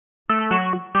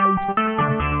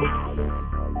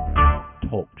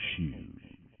Talk Show.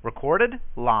 Recorded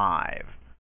live.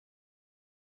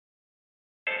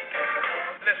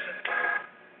 Listen,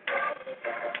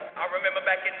 I remember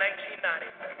back in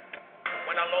 1990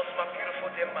 when I lost my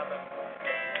beautiful dear mother.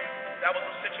 That was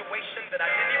a situation that I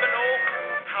didn't even know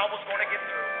how I was going to get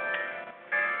through.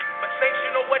 But saints,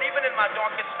 you know what? Even in my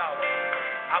darkest hour,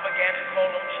 I began to call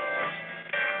on Jesus.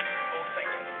 Oh, thank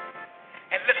you.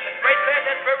 And listen, right there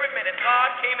that very minute, God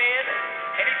came in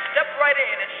and He stepped right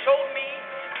in and showed me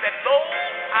that, lo,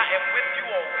 I am with you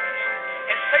always.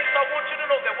 And saints, I want you to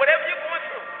know that whatever you're going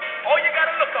through, all you got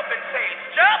to look up and say,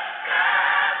 just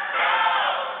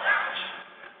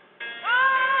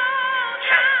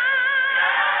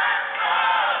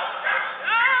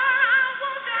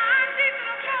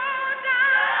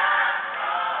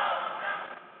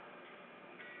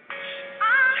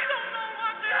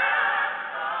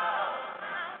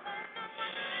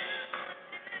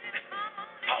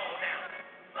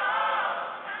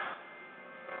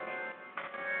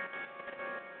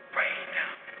rain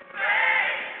down.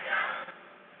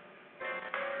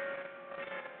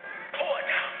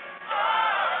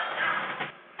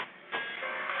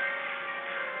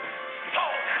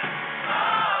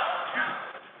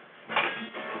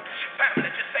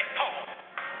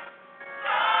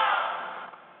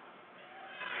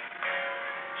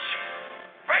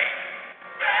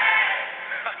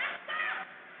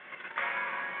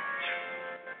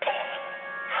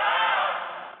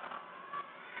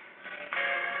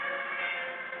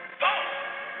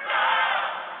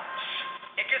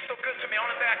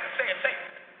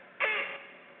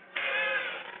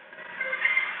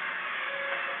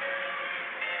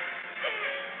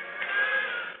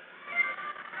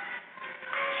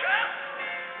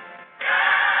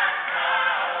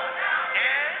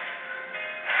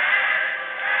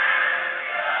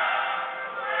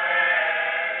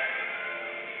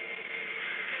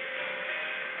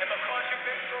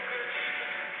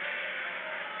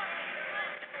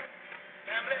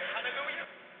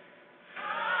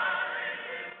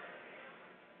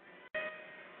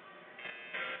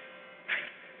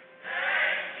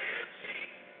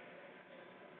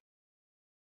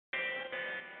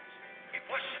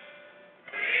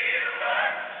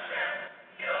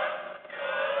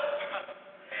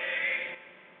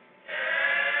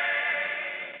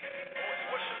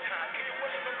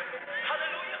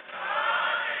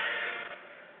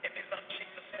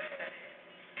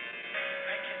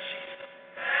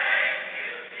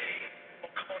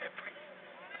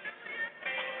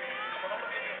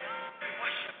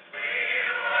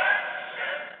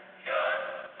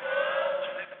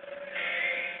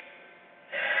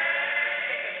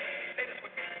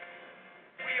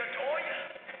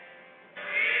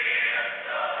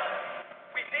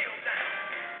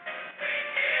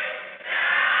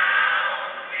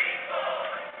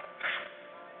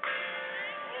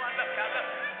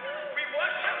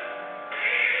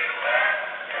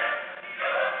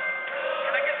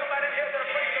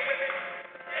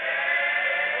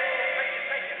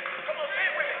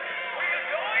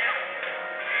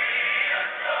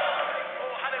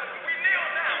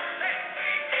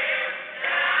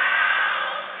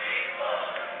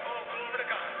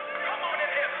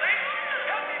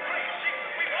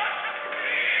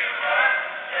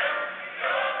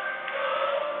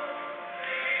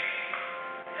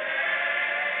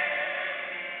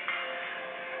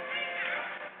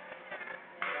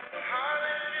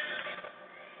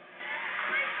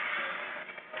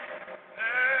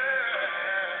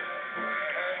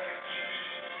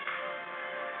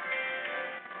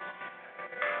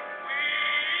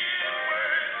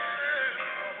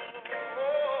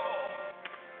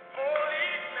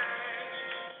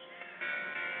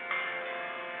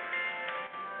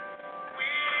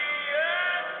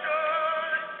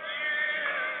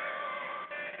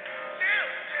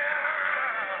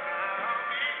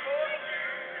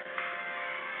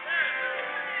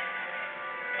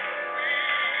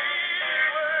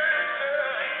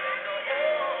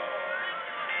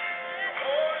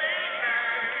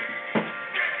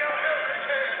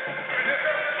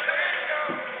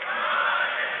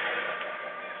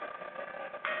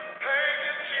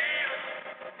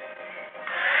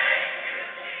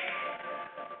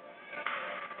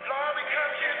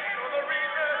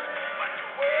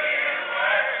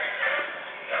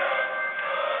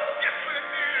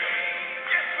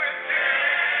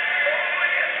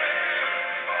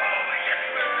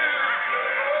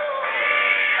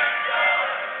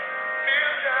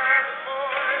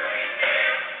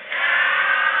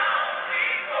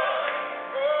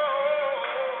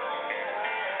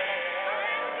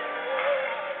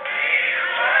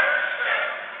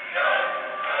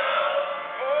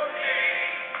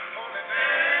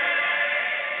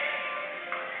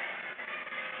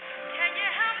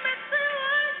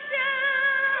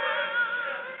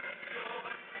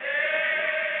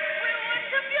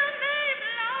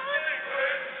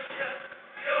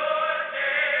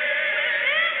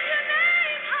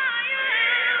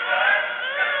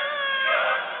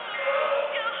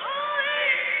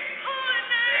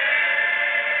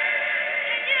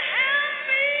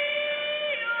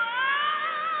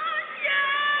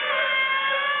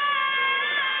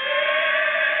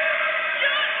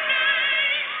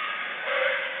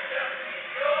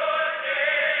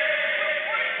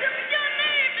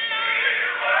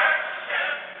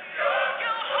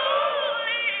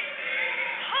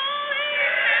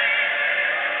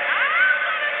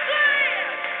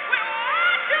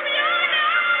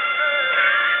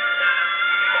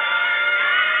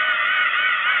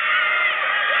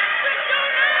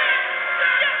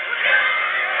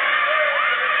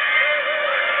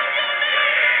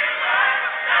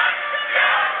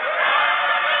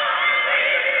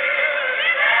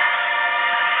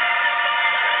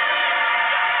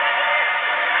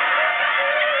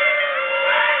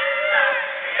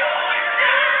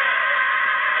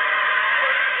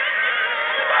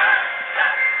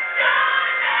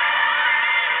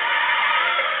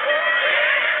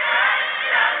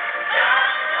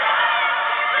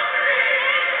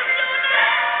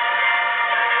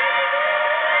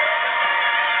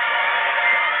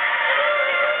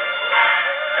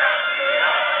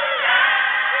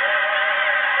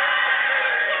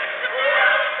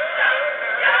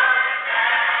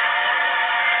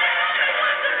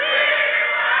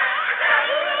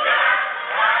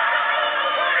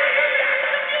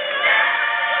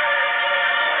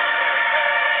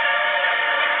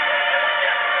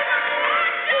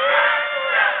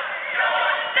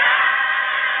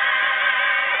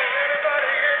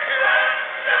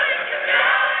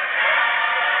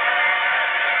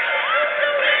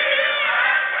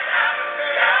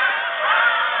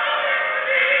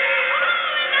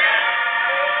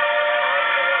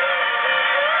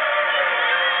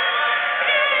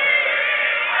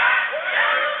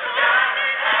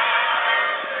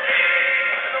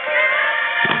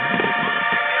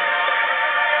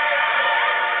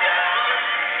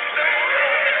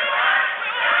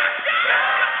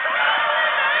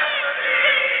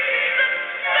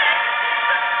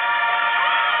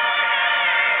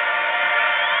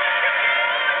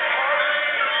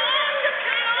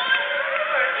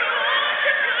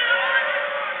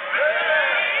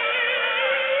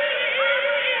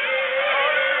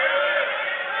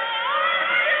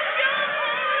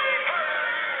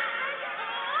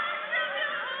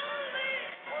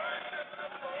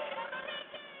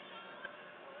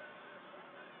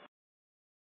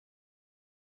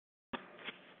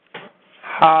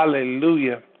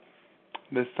 Hallelujah.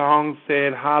 The song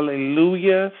said,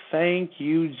 hallelujah, thank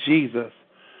you, Jesus.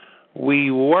 We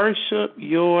worship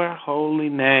your holy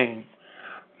name.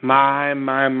 My.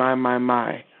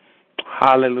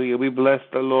 Hallelujah. We bless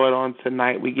the Lord on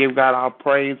tonight. We give God our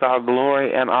praise, our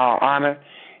glory, and our honor.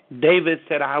 David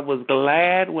said, I was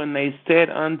glad when they said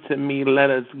unto me,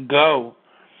 let us go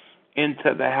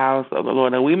into the house of the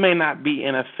Lord. And we may not be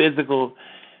in a physical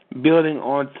building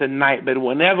on tonight, but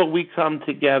whenever we come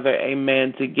together,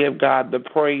 amen, to give God the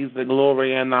praise, the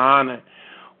glory, and the honor,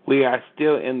 we are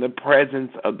still in the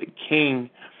presence of the King,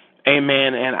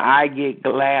 amen, and I get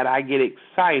glad, I get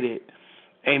excited,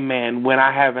 amen, when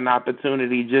I have an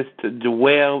opportunity just to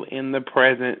dwell in the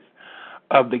presence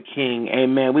of the King,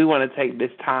 amen. We want to take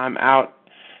this time out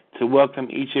to welcome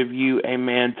each of you,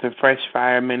 amen, to Fresh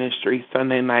Fire Ministry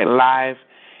Sunday Night Live.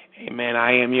 Amen.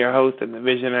 I am your host and the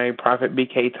visionary prophet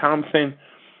B.K. Thompson,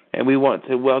 and we want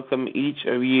to welcome each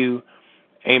of you,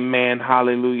 amen,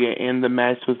 hallelujah, in the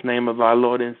matchless name of our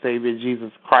Lord and Savior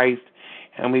Jesus Christ.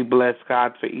 And we bless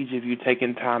God for each of you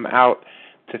taking time out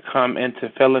to come and to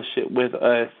fellowship with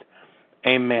us,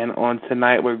 amen, on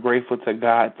tonight. We're grateful to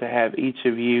God to have each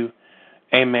of you,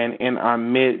 amen, in our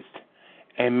midst.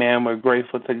 Amen. We're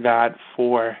grateful to God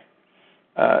for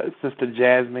Sister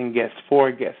Jasmine, guest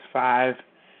 4, guest 5,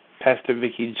 Pastor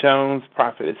Vicki Jones,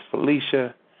 Prophetess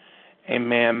Felicia,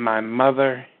 amen, my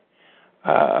mother,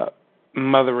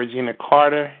 Mother Regina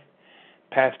Carter,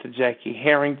 Pastor Jackie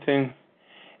Harrington,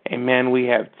 amen. We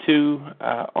have 2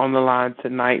 on the line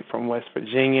tonight from West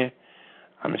Virginia.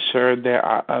 I'm sure there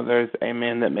are others,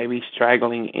 amen, that may be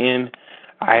straggling in.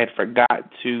 I had forgot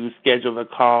to schedule the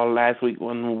call last week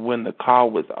when the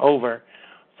call was over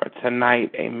for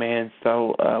tonight, amen.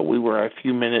 So we were a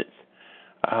few minutes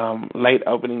late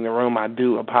opening the room. I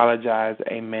do apologize,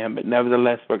 amen. But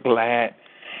nevertheless, we're glad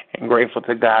and grateful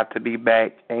to God to be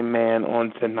back, amen,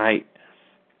 on tonight.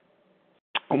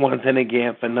 Once and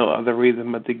again, for no other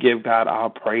reason but to give God all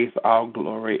praise, all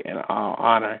glory, and all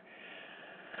honor.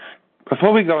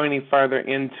 Before we go any further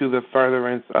into the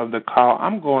furtherance of the call,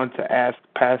 I'm going to ask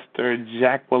Pastor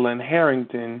Jacqueline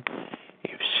Harrington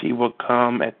if she will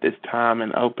come at this time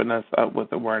and open us up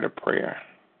with a word of prayer.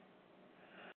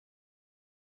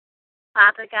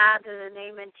 Father God, in the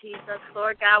name of Jesus,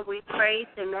 Lord God, we praise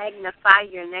and magnify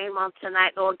your name on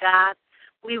tonight, Lord God.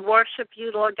 We worship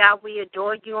you, Lord God. We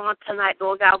adore you on tonight,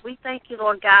 Lord God. We thank you,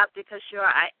 Lord God, because you're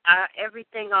our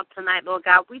everything on tonight, Lord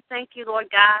God. We thank you, Lord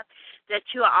God, that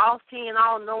you are all-seeing,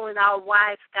 all-knowing,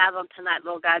 all-wise, God, on tonight,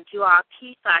 Lord God. You are our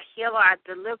peace, our healer, our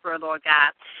deliverer, Lord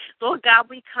God. Lord God,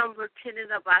 we come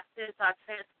repenting of our sins, our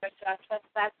transgressions, our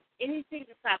trespasses, anything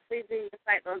that's not pleasing in your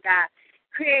sight, Lord God.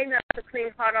 Creating us a clean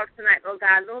heart on tonight, Lord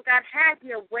God. Lord God, have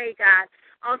your way, God,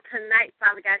 on tonight,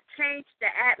 Father God. Change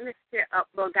the atmosphere up,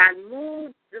 Lord God.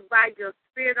 Move by your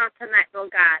spirit on tonight,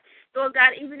 Lord God. Lord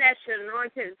God, even as your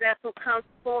anointed vessel comes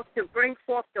forth to bring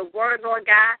forth the word, Lord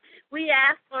God, we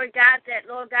ask, Lord God,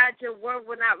 that, Lord God, your word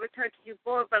will not return to you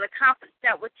void, but accomplish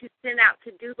that what you sent out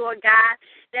to do, Lord God.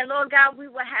 That, Lord God,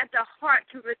 we will have the heart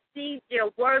to receive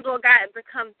your word, Lord God, and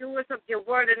become doers of your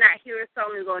word and not hearers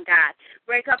only, Lord God.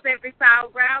 Break up every foul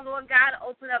ground, Lord God.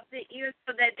 Open up the ears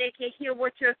so that they can hear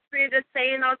what your spirit is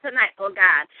saying on tonight, Lord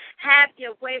God. Have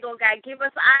your way, Lord God. Give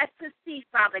us eyes to see,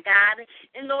 Father God.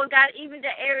 And, Lord God, even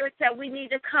the areas that we need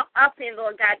to come up in,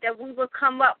 Lord God, that we will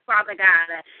come up, Father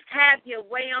God. Have your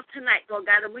way on tonight, Lord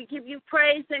God. And we give you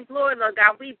praise and glory, Lord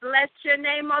God. We bless your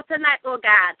name on tonight, Lord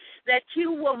God, that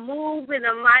you will move in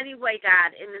a mighty way,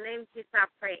 God. In the name of Jesus, I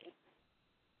pray.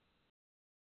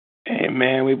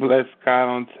 Amen. We bless God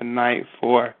on tonight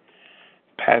for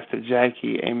Pastor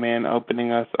Jackie, amen,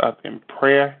 opening us up in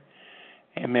prayer.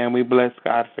 Amen. We bless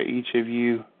God for each of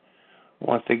you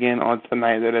once again on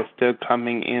tonight that are still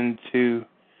coming into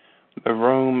the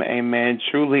room. Amen.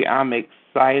 Truly, I'm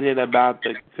excited about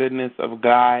the goodness of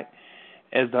God.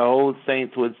 As the old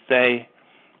saints would say,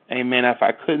 amen, if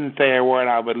I couldn't say a word,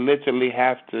 I would literally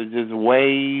have to just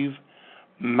wave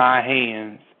my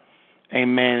hands.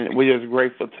 Amen. We're just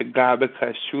grateful to God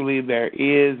because truly there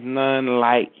is none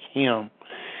like him.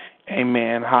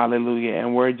 Amen. Hallelujah.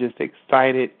 And we're just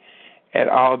excited at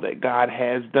all that God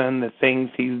has done, the things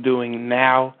he's doing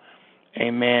now.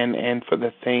 Amen. And for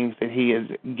the things that he is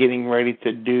getting ready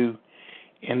to do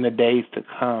in the days to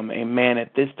come. Amen.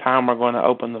 At this time, we're going to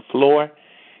open the floor.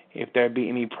 If there be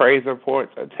any praise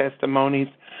reports or testimonies,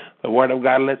 the word of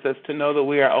God lets us to know that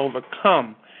we are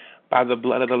overcome by the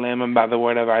blood of the Lamb and by the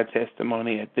word of our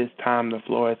testimony. At this time, the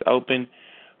floor is open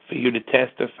for you to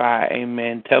testify.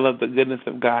 Amen. Tell of the goodness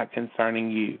of God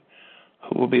concerning you.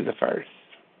 Who will be the first?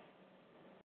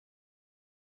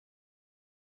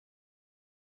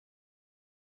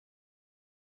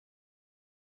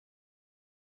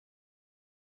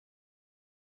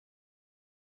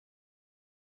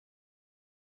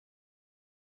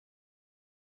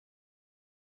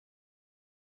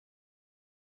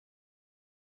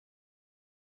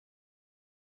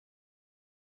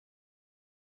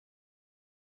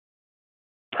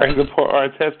 Praise report or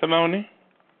testimony?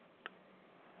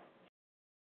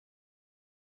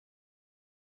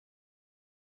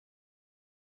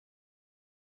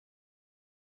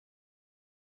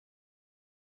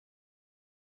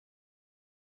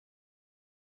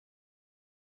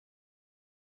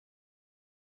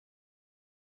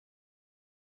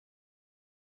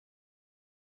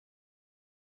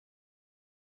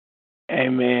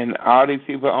 Amen. All these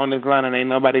people on this line and ain't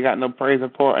nobody got no praise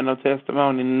report or no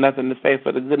testimony, nothing to say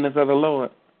for the goodness of the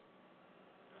Lord.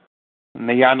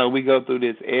 Now y'all know we go through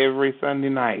this every Sunday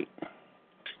night.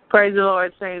 Praise the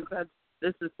Lord, saints.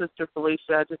 This is Sister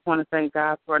Felicia. I just want to thank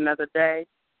God for another day.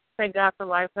 Thank God for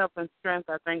life, health, and strength.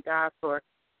 I thank God for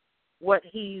what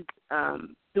he's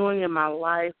doing in my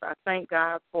life. I thank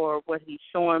God for what he's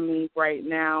showing me right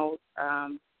now.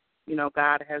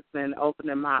 God has been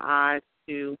opening my eyes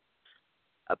to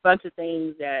a bunch of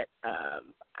things that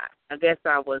I guess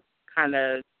I was kind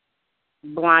of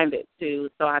blinded to.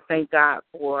 So I thank God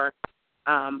for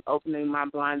opening my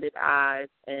blinded eyes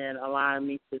and allowing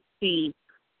me to see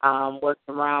what's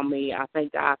around me. I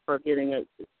thank God for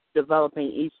developing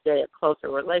each day a closer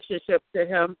relationship to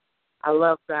him. I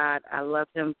love God. I love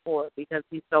him for it because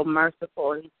he's so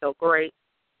merciful. He's so great.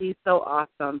 He's so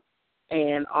awesome.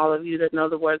 And all of you that know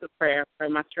the words of prayer, pray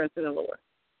my strength in the Lord.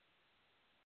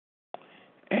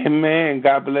 Amen.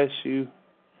 God bless you,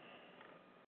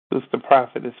 Sister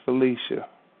Prophetess Felicia.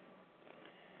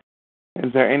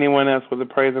 Is there anyone else with a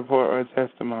praise report or a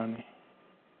testimony?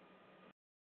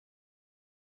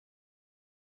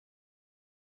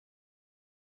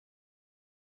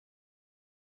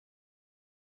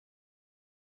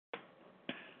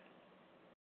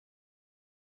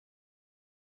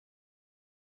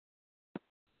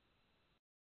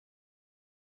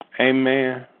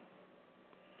 Amen.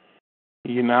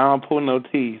 I don't pull no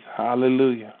teeth.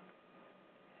 Hallelujah.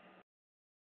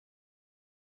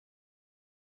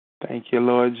 Thank you,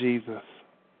 Lord Jesus.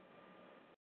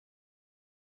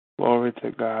 Glory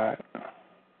to God.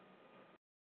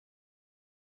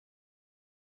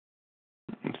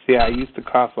 See, I used to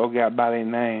call folk out by their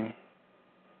name.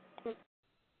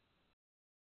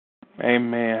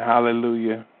 Amen.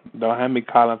 Hallelujah. Don't have me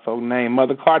calling folk name.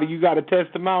 Mother Carter, you got a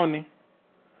testimony?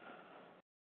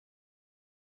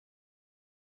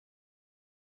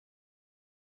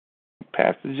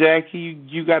 Pastor Jackie,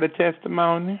 you got a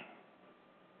testimony?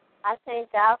 I thank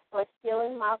God for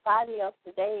healing my body of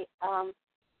today.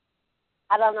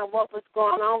 I don't know what was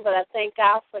going on, but I thank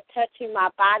God for touching my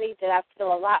body, that I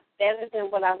feel a lot better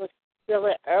than what I was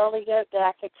feeling earlier, that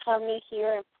I could come in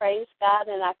here and praise God,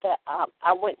 and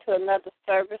I went to another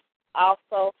service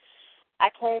also. I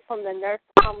came from the nurse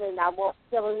home, and I wasn't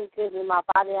feeling good in my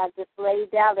body. I just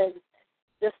laid down and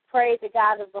just prayed to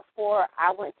God, and before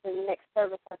I went to the next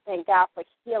service, I thank God for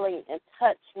healing and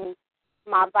touching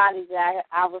my body, that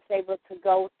I was able to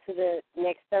go to the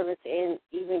next service and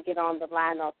even get on the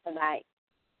line on tonight.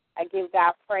 I give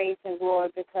God praise and glory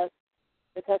because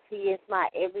he is my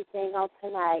everything on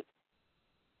tonight.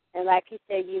 And like you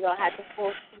said, you don't have to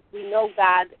force. We know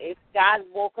God. If God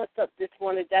woke us up this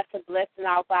morning, that's a blessing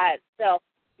all by itself.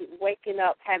 Waking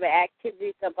up, having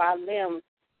activities of our limbs.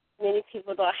 Many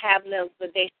people don't have limbs,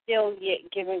 but they still yet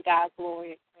giving God glory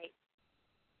and praise.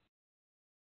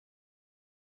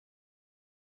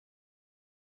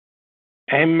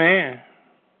 Amen.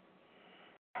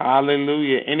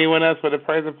 Hallelujah. Anyone else with a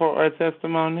praise report or a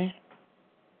testimony?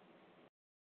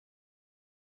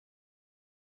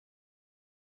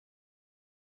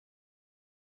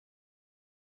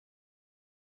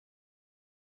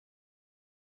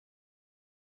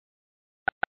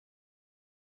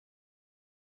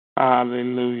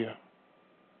 Hallelujah.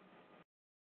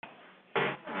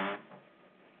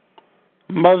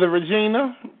 Mother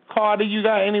Regina, Carter, you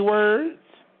got any words?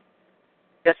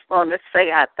 Just want to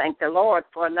say I thank the Lord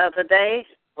for another day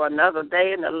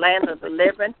in the land of the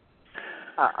living.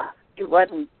 It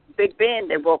wasn't Big Ben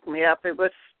that woke me up. It was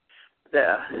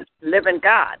the living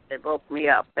God that woke me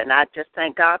up. And I just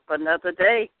thank God for another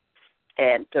day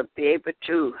and to be able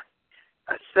to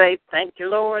say thank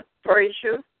you, Lord, praise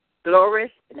you,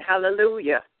 glory, and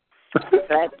hallelujah.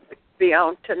 Glad to be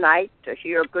on tonight to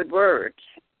hear good words.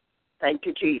 Thank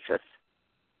you, Jesus.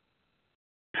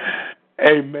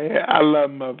 Amen. I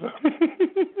love Mother.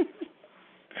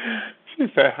 She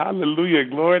said, hallelujah,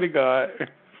 glory to God.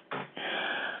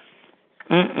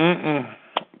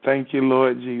 Thank you,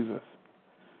 Lord Jesus.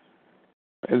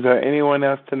 Is there anyone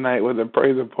else tonight with a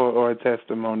praise report or a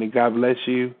testimony? God bless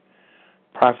you.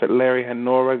 Prophet Larry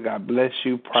Honora, God bless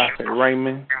you. Prophet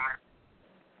Raymond,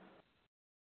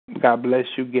 God bless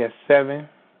you. Guest 7.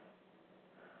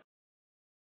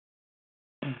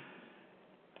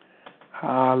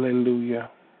 Hallelujah.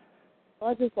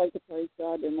 I just like to praise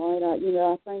God tonight. I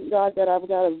thank God that I've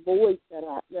got a voice that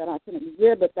I can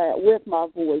exhibit that with my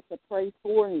voice to pray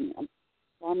for Him.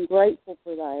 I'm grateful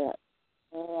for that.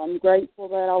 I'm grateful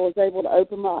that I was able to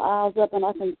open my eyes up and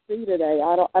I can see today.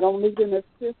 I don't need an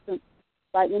assistance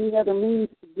by any other means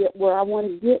to get where I want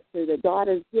to get to. That God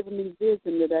has given me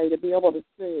vision today to be able to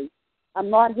see. I'm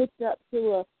not hooked up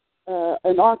to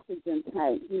an oxygen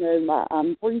tank.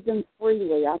 I'm breathing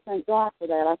freely. I thank God for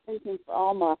that. I thank Him for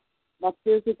all my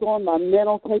physical and my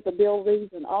mental capabilities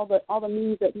and all the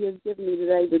means that He has given me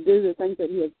today to do the things that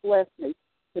He has blessed me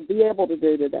to be able to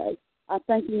do today. I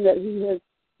thank Him that He has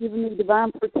given me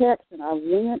divine protection. I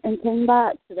went and came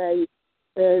back today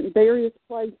in various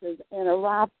places and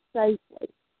arrived safely,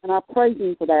 and I praise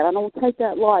Him for that. I don't take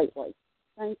that lightly.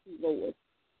 Thank you, Lord.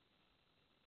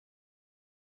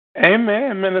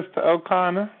 Amen, Minister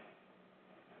O'Connor.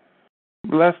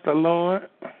 Bless the Lord.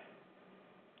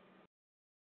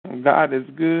 God is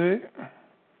good.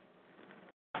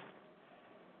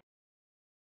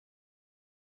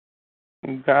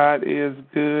 God is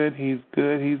good. He's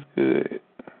good. He's good.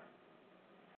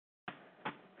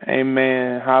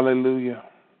 Amen. Hallelujah.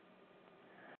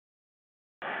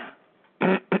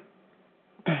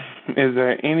 Is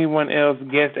there anyone else?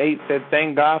 Guest 8 said,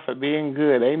 thank God for being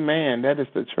good. Amen. That is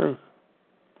the truth.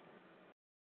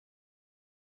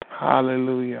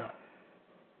 Hallelujah.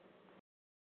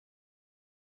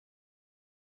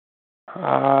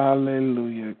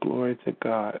 Hallelujah. Glory to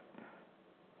God.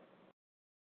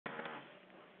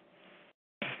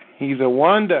 He's a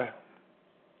wonder.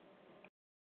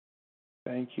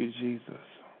 Thank you, Jesus.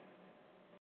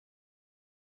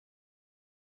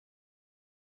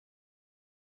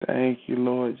 Thank you,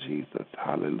 Lord Jesus.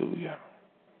 Hallelujah.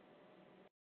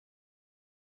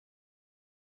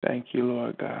 Thank you,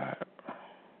 Lord God.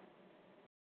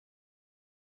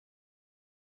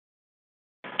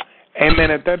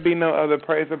 Amen. If there be no other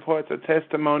praise reports or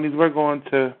testimonies, we're going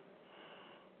to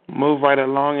move right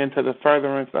along into the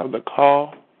furtherance of the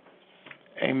call.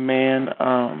 Amen.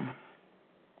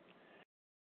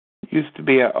 Used to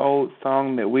be an old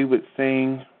song that we would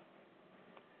sing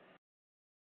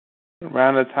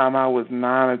around the time I was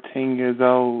 9 or 10 years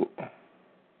old,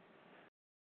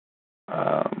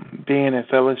 being in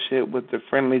fellowship with the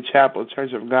Friendly Chapel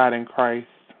Church of God in Christ.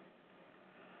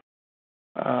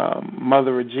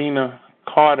 Mother Regina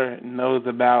Carter knows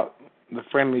about the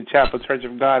Friendly Chapel Church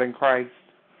of God in Christ.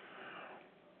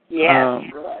 Yes.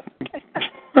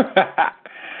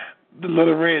 The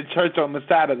little red church on the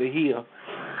side of the hill.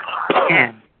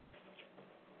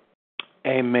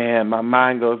 Amen. My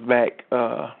mind goes back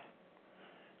to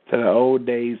the old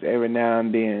days every now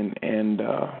and then, and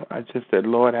I just said,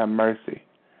 Lord, have mercy.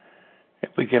 If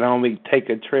we could only take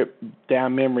a trip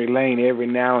down memory lane every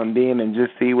now and then and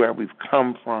just see where we've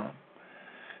come from.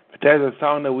 But there's a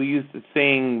song that we used to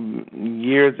sing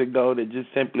years ago that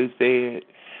just simply said,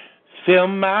 fill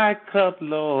my cup,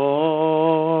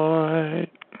 Lord.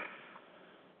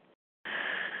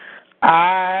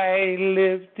 I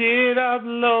lift it up,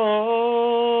 Lord.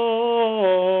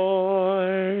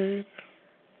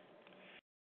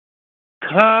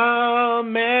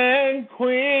 Come and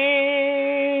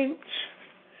quench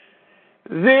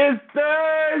this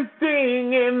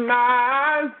thirsting in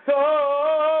my soul.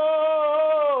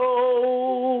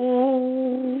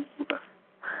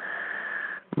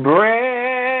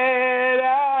 Bread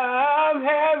of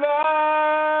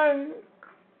heaven,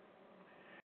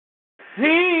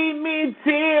 feed me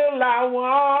till I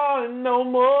want no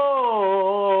more.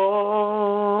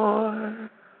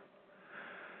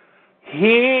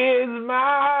 Here's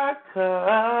my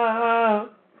cup.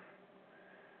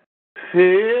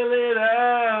 Fill it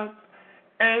up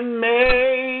and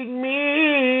make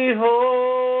me whole.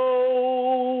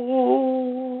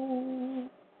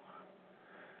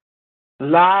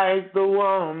 Like the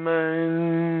woman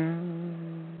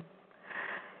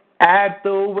at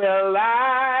the well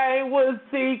I was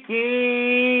seeking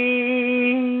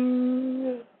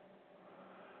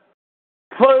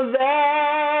for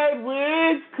that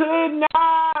which could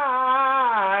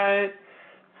not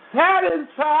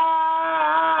satisfy.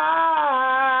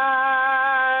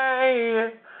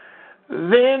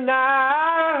 Then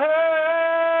I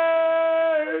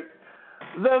heard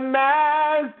the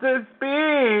Master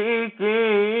speaking,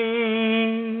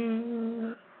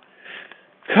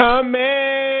 come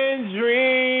and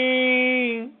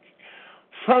drink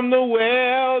from the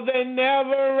well that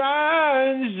never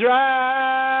runs dry.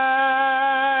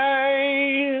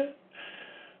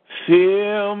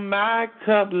 Fill my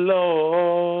cup,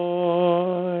 Lord.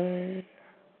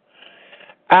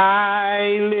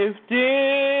 I lift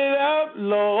it up,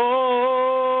 Lord.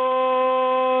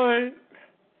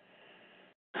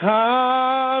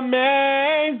 Come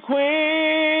and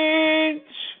quench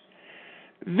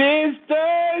this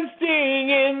thirsting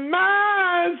in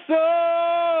my soul.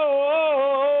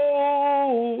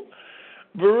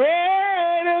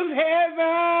 Bread of heaven,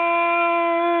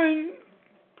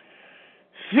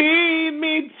 feed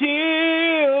me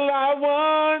till I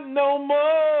want no more.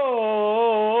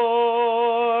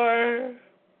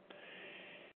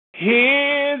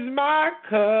 Here's my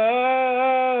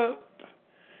cup,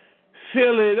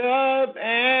 fill it up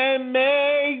and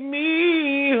make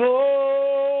me whole.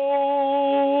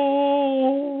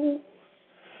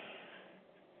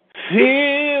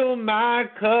 Fill my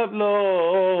cup,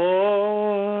 Lord.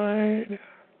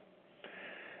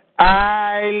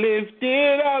 I lift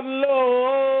it up, Lord.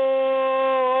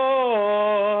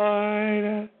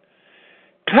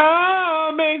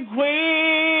 Come and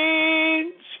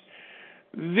quench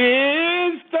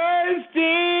this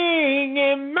thirsting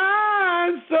in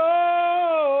my soul.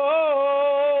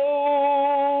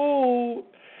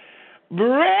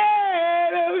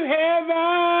 Bread of heaven.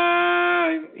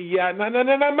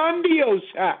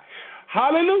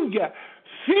 Hallelujah.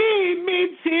 Feed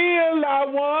me till I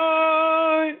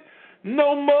want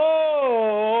no more.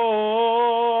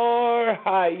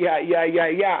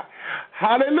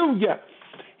 Hallelujah.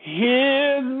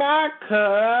 Here's my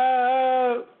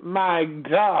cup, my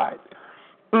God.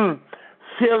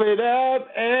 Fill it up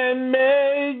and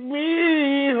make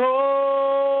me whole.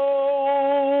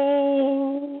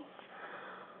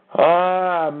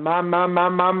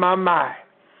 My.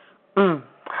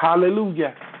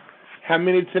 Hallelujah. How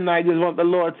many tonight just want the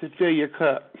Lord to fill your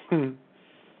cup?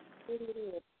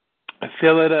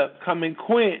 Fill it up. Come and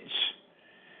quench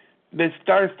this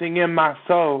thirsting in my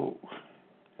soul.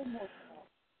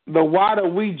 The water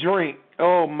we drink,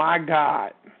 oh my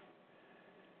God,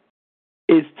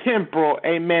 is temporal.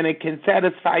 Amen. It can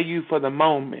satisfy you for the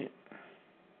moment.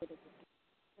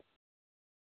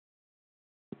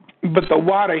 But the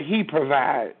water he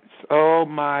provides, oh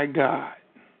my God.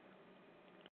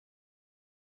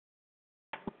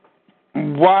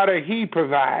 Water he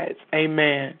provides,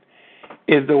 amen,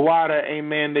 is the water,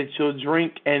 amen, that you'll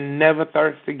drink and never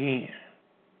thirst again.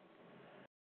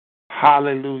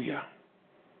 Hallelujah.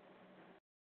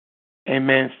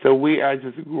 Amen. So we are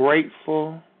just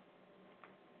grateful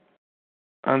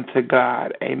unto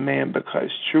God, amen, because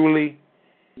truly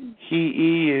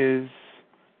he is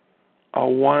a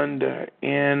wonder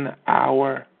in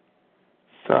our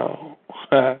soul.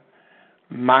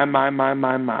 My.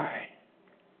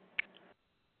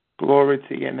 Glory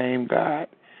to your name, God.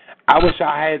 I wish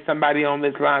I had somebody on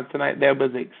this line tonight that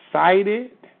was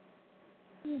excited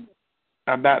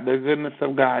about the goodness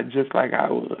of God just like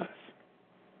I was.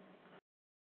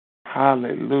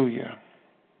 Hallelujah.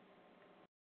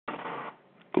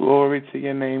 Glory to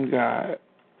your name, God.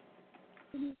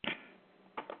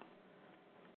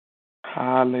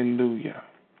 Hallelujah.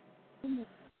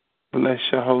 Bless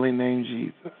your holy name,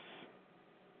 Jesus.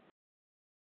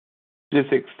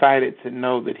 Just excited to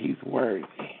know that he's worthy.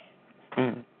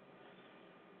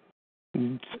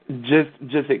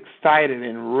 Just excited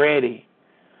and ready,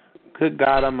 good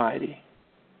God Almighty,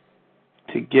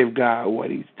 to give God what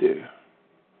he's due.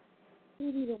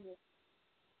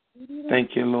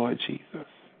 Thank you, Lord Jesus.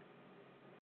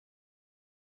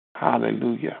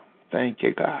 Hallelujah. Thank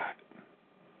you, God.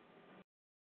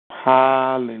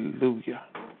 Hallelujah.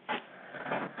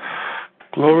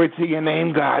 Glory to your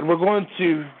name, God. We're going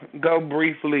to go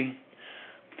briefly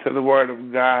to the Word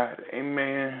of God.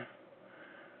 Amen.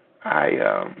 I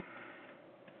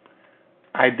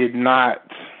did not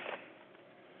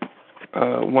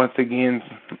once again,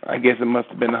 I guess it must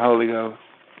have been the Holy Ghost.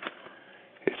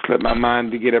 It slipped my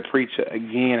mind to get a preacher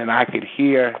again, and I could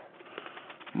hear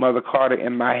Mother Carter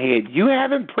in my head. You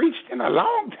haven't preached in a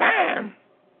long time.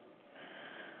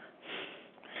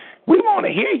 We want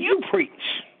to hear you preach.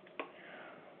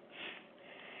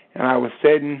 And I was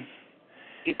sitting.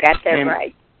 You got that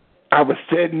right. I was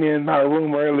sitting in my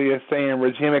room earlier saying,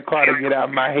 Regina Carter, get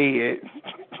out my head.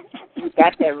 You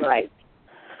got that right.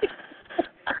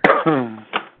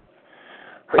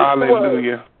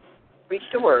 Hallelujah. Preach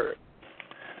the word.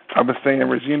 I was saying,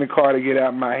 Regina Carter, get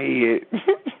out my head.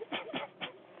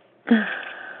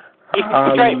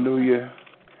 Hallelujah.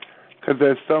 Because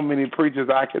there's so many preachers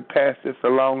I could pass this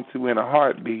along to in a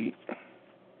heartbeat.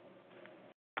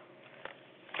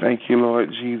 Thank you, Lord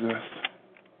Jesus.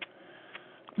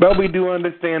 But we do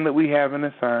understand that we have an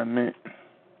assignment.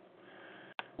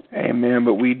 Amen.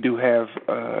 But we do have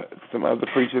some other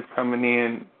preachers coming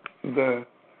in the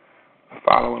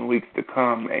following weeks to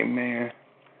come. Amen.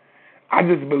 I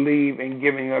just believe in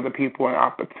giving other people an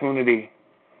opportunity,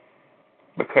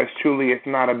 because truly it's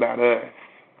not about us.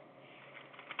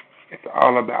 It's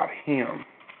all about Him.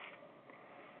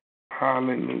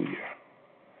 Hallelujah.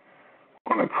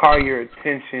 I want to call your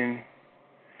attention,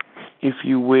 if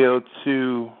you will,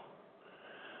 to,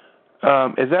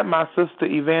 is that my sister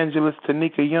Evangelist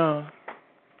Tanika Young?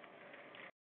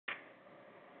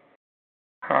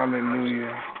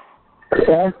 Hallelujah.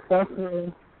 Yes, that's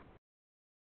me.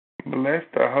 Bless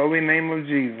the holy name of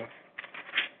Jesus.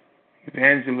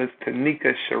 Evangelist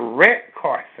Tanika Charette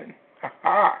Carson.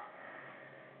 Ha-ha.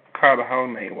 Call the whole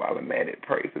name while I'm at it.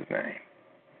 Praise His name.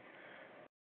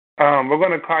 We're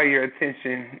going to call your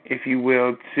attention, if you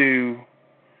will, to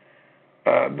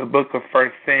the book of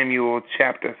 1 Samuel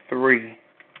chapter 3.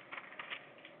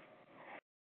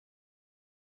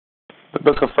 The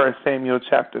book of 1 Samuel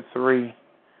chapter 3.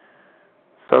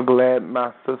 So glad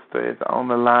my sister is on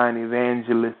the line,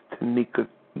 Evangelist Tanika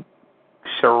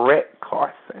Charette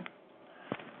Carson.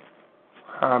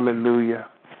 Hallelujah.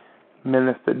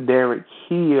 Minister Derek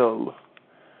Hill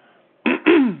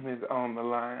is on the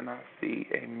line, I see.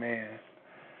 Amen.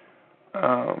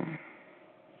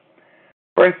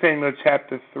 1 Samuel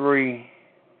chapter 3.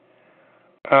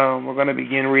 We're going to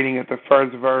begin reading at the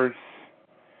first verse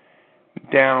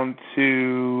down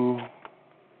to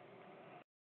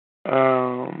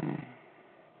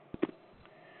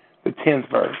the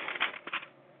 10th verse.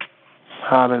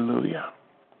 Hallelujah.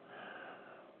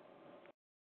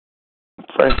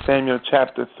 1 Samuel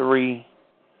chapter 3,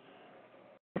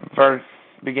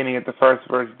 beginning at the first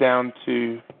verse down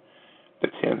to the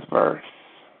 10th verse.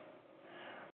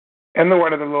 And the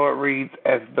word of the Lord reads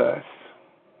as thus.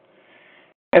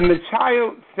 And the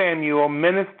child Samuel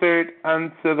ministered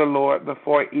unto the Lord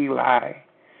before Eli.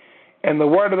 And the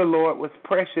word of the Lord was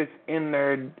precious in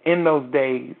those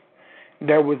days.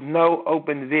 There was no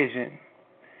open vision.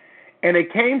 And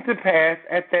it came to pass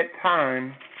at that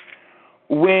time,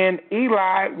 when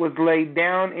Eli was laid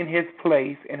down in his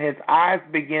place, and his eyes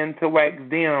began to wax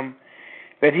dim,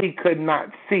 that he could not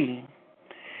see.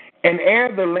 And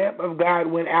ere the lamp of God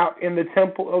went out in the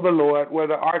temple of the Lord, where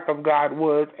the ark of God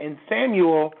was, and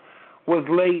Samuel was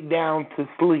laid down to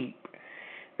sleep.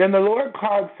 Then the Lord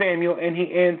called Samuel, and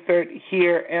he answered,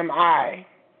 Here am I.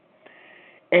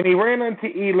 And he ran unto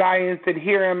Eli and said,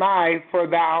 Here am I, for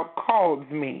thou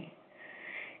calledst me.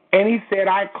 And he said,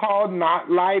 I called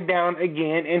not, lie down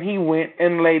again. And he went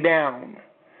and lay down.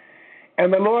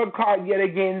 And the Lord called yet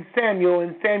again Samuel,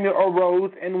 and Samuel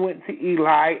arose and went to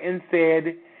Eli and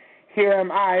said, Here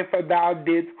am I, for thou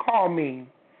didst call me.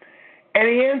 And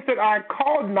he answered, I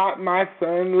called not, my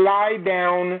son, lie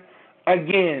down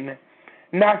again.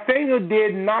 Now Samuel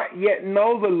did not yet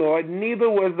know the Lord, neither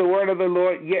was the word of the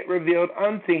Lord yet revealed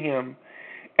unto him.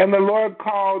 And the Lord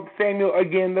called Samuel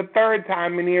again the third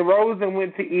time, and he arose and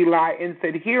went to Eli and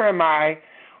said, Here am I,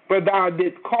 for thou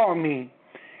didst call me.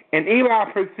 And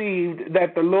Eli perceived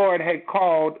that the Lord had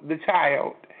called the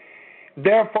child.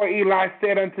 Therefore Eli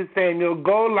said unto Samuel,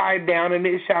 Go lie down, and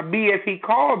it shall be as he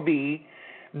called thee.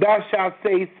 Thou shalt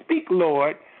say, Speak,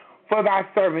 Lord, for thy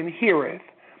servant heareth.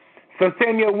 So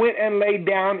Samuel went and lay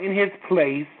down in his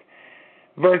place.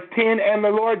 Verse 10, And the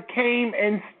Lord came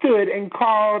and stood and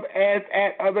called as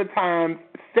at other times,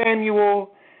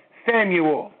 Samuel,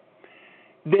 Samuel.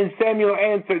 Then Samuel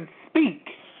answered, Speak,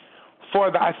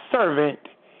 for thy servant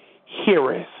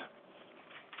heareth.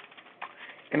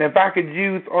 And if I could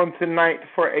use on tonight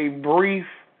for a brief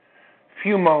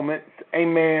few moments,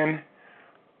 amen,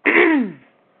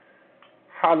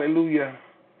 hallelujah,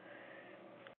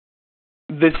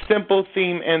 the simple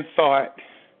theme and thought,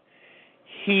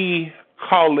 He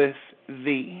calleth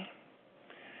thee.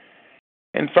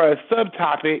 And for a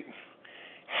subtopic,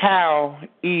 how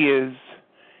is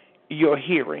your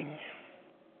hearing?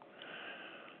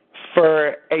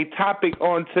 For a topic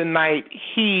on tonight,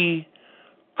 he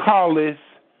calleth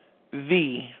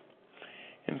thee.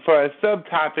 And for a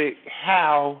subtopic,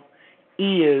 how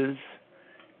is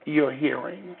your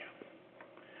hearing?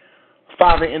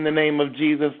 Father, in the name of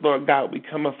Jesus, Lord God, we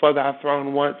come before thy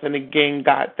throne once and again,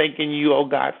 God, thanking you, oh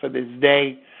God, for this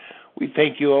day. We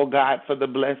thank you, oh God, for the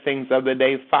blessings of the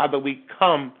day. Father, we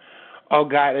come, oh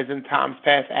God, as in times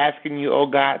past, asking you, oh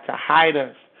God, to hide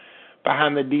us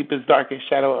behind the deepest, darkest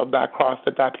shadow of thy cross,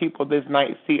 that thy people this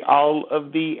night see all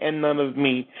of thee and none of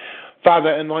me. Father,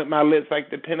 anoint my lips like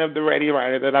the pen of the ready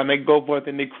writer, that I may go forth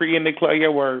and decree and declare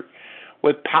your word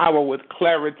with power, with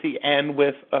clarity, and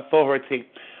with authority.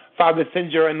 Father,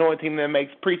 send your anointing that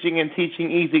makes preaching and teaching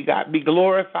easy, God. Be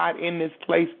glorified in this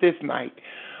place this night.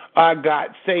 God,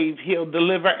 save, heal,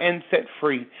 deliver, and set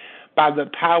free by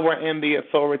the power and the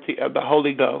authority of the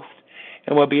Holy Ghost.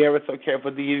 And we'll be ever so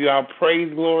careful to give you our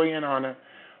praise, glory, and honor,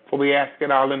 for we ask it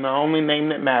all in the only name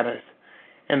that matters,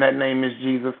 and that name is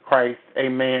Jesus Christ.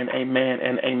 Amen, amen,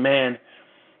 and amen.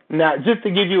 Now, just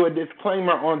to give you a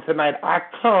disclaimer on tonight, I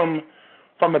come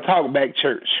from a talkback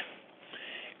church.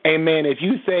 Amen. If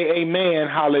you say amen,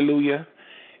 hallelujah,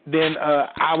 then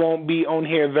I won't be on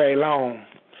here very long.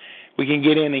 We can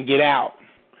get in and get out.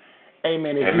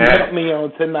 Amen. If you help me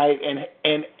on tonight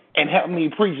and help me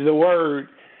preach the word,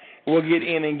 we'll get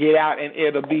in and get out, and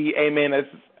it'll be, amen,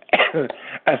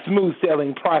 a smooth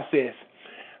sailing process.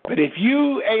 But if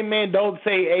you, amen, don't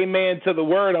say amen to the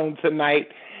word on tonight,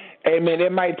 amen,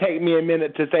 it might take me a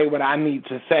minute to say what I need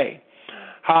to say.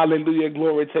 Hallelujah,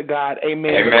 glory to God,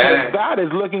 amen. Because God is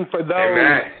looking for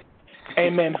those,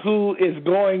 amen, who is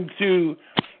going to,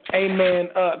 amen,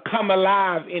 come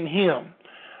alive in him.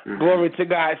 Glory to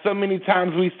God. So many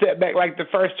times we sit back like the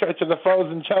first church of the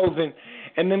frozen chosen,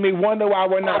 and then we wonder why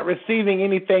we're not receiving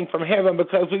anything from heaven,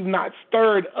 because we've not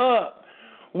stirred up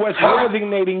what's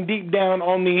resonating deep down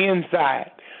on the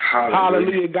inside.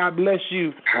 Hallelujah. God bless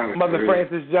you, Mother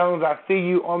Frances Jones. I see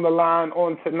you on the line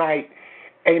on tonight.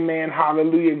 Amen.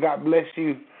 Hallelujah. God bless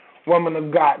you, woman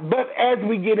of God. But as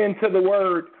we get into the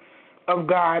word of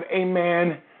God,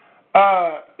 amen,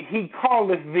 he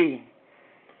calleth thee.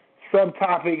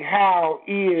 Subtopic, how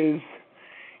is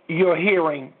your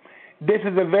hearing? This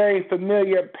is a very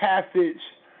familiar passage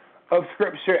of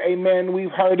Scripture, amen.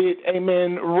 We've heard it,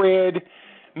 amen, read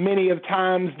many of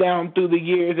times down through the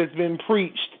years. It's been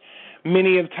preached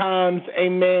many of times,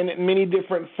 amen, many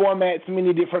different formats,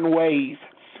 many different ways.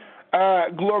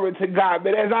 Glory to God.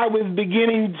 But as I was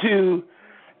beginning to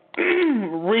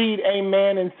read,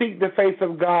 amen, and seek the face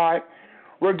of God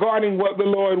regarding what the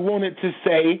Lord wanted to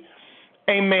say,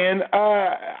 amen,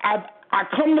 I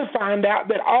come to find out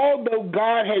that although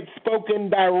God had spoken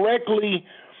directly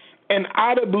and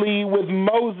audibly with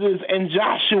Moses and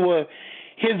Joshua,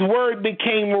 his word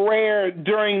became rare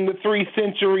during the 3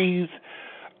 centuries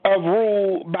of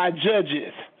rule by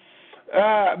judges.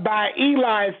 By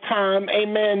Eli's time,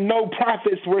 amen, no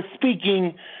prophets were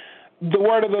speaking the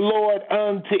word of the Lord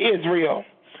unto Israel.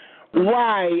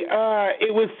 Why?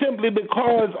 It was simply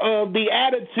because of the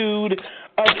attitude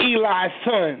of Eli's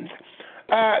sons.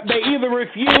 They either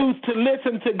refused to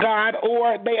listen to God,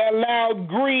 or they allowed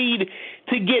greed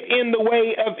to get in the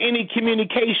way of any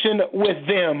communication with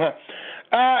them.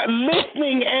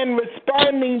 Listening and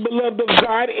responding, beloved of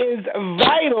God, is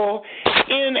vital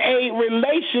in a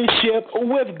relationship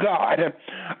with God.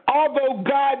 Although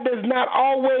God does not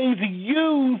always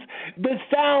use the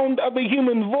sound of a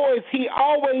human voice, he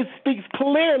always speaks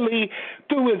clearly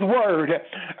through his word.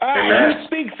 He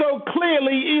speaks so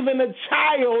clearly, even a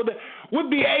child would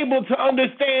be able to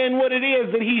understand what it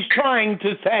is that he's trying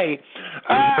to say.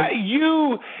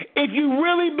 If you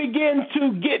really begin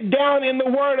to get down in the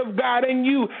word of God and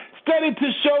you study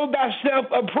to show thyself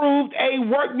approved, a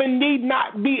workman need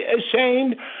not be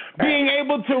ashamed, being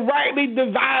able to rightly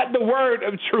divide the word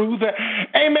of truth,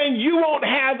 amen, you won't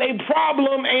have a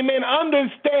problem, amen,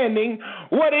 understanding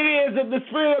what it is that the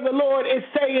Spirit of the Lord is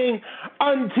saying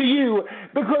unto you,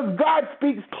 because God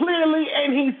speaks clearly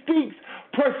and he speaks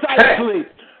precisely.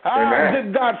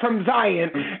 Good God from Zion.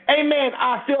 Amen.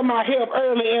 I feel my help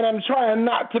early, and I'm trying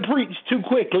not to preach too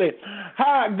quickly.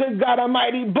 Good God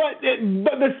Almighty. But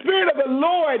the Spirit of the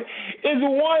Lord is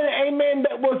one, amen,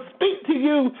 that will speak to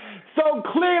you so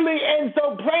clearly and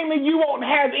so plainly you won't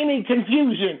have any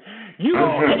confusion. You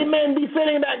won't, amen, be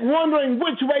sitting back wondering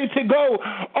which way to go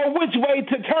or which way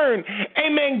to turn.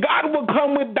 Amen. God will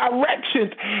come with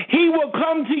directions. He will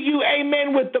come to you,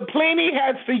 amen, with the plan He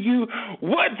has for you,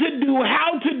 what to do,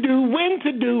 how to do,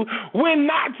 when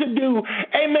not to do.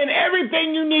 Amen.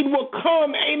 Everything you need will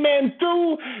come, amen,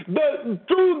 through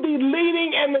the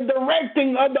leading and the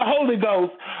directing of the Holy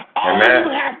Ghost. All you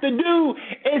have to do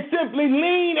is simply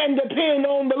lean and depend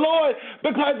on the Lord,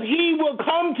 because He will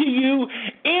come to you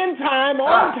in time,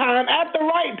 on time, at the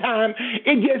right time.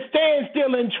 It just stand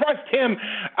still and trust Him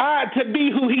to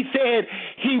be who He said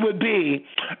He would be.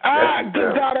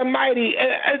 Good God Almighty.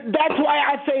 That's why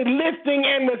I say listening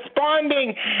and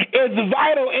responding is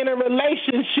vital in a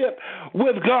relationship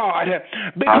with God.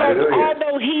 Because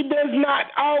although He does not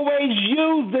always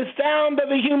use the sound of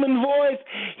a human voice,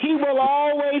 He will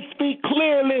always speak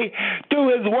clearly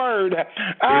through His word.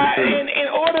 In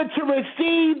order to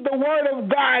receive the word of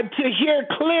God, to hear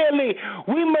clearly,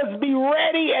 we must be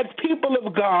ready as people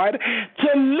of God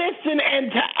to listen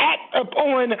and to act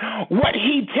upon what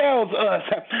He tells us.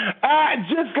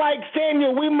 Just like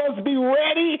Samuel, we must be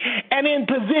ready and in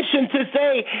position to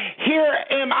say, "Here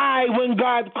am I," when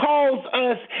God calls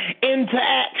us into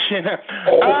action.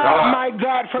 My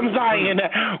God from Zion.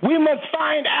 We must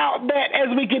find out that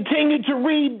as we continue to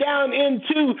read down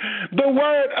into the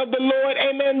word of the Lord,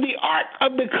 amen, the Ark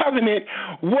of the Covenant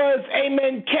was,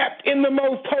 amen, kept in the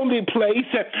most holy place,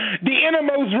 the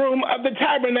innermost room of the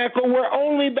tabernacle, where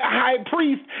only the high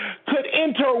priest could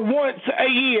enter once a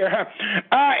year.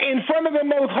 In front of the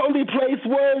most holy place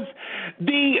was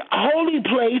the holy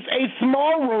place, a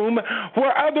small room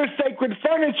where other sacred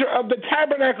furniture of the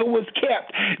tabernacle was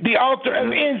kept, the altar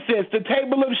of incense, the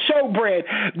table of showbread,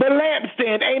 the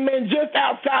lampstand, amen. Just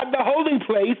outside the holy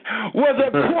place was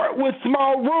a court with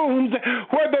small rooms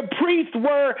where the priests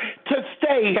were to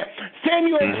stay.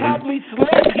 Samuel probably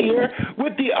slept here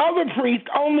with the other priests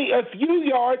only a few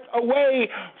yards away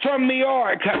from the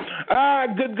ark.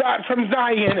 Good God from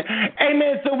Zion.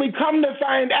 Amen. So we come to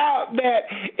find out that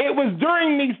it was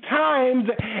during these times,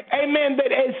 amen,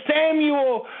 that as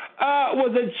Samuel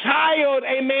was a child,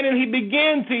 amen, and he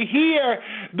began to hear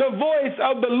the voice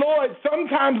of the Lord,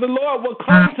 sometimes the Lord will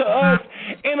come to us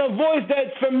in a voice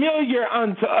that's familiar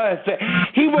unto us.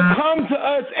 He will come to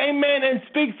us, amen, and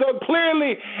speak so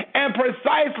clearly and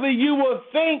precisely you will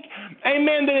think,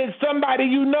 amen, that it's somebody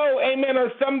you know, amen,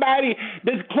 or somebody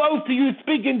that's close to you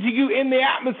speaking to you in the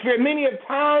atmosphere. Many of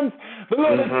times the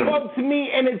Lord has spoke to me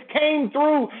and it came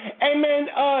through, amen,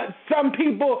 some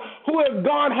people who have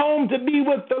gone home to be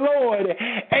with the Lord.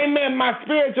 Amen. My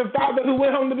spiritual father who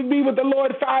went home to be with the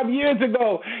Lord 5 years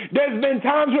ago. There's been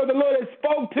times where the Lord has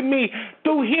spoke to me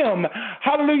through him.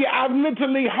 Hallelujah. I've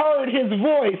literally heard His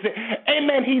voice.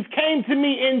 Amen. He's came to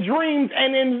me in dreams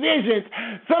and in visions.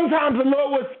 Sometimes the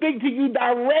Lord will speak to you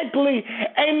directly,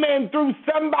 amen, through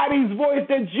somebody's voice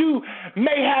that you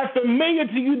may have familiar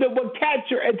to you that will catch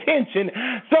your attention.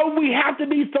 So we have to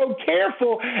be so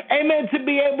careful, amen, to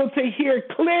be able to hear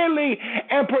clearly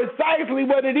and precisely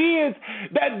what it is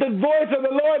that the voice of the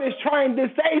Lord is trying to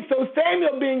say. So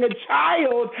Samuel being a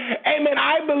child, amen,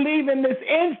 I believe in this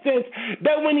instance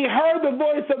that when he heard the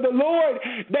voice of the Lord,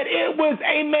 that it was,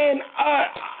 amen,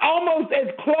 almost as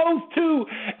close to,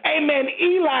 amen,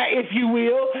 Eli, if you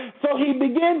will. So he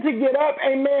began to get up,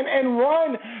 amen, and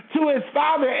run to his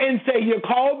father and say, "You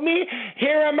called me?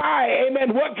 Here am I,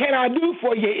 amen. What can I do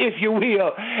for you, if you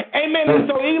will?" Amen. And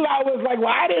so Eli was like,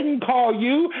 "Well, I didn't call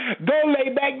you. Go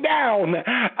lay back down."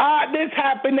 This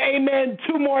happened, amen,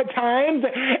 2 more times.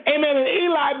 Amen. And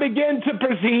Eli began to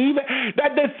perceive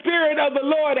that the Spirit of the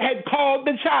Lord had called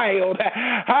the child.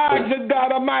 Good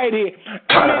God Almighty.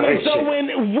 Amen. And so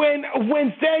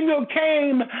when Samuel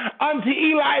came unto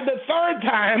Eli the 3rd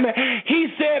time, he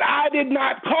said, "I did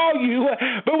not call you,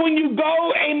 but when you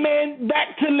go, amen,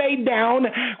 back to lay down,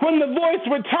 when the voice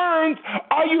returns,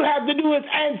 all you have to do is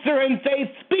answer and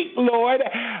say, 'Speak, Lord,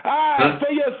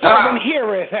 for your servant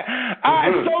heareth.'"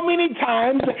 So many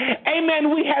times, amen,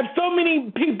 we have so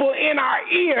many people in our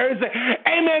ears,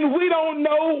 amen, we don't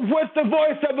know what's the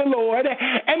voice of the Lord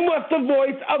and what's the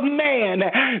voice of man.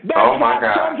 That's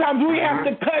why sometimes we have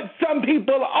to cut some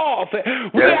people off.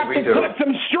 We have to cut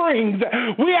some strings.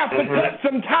 We have to cut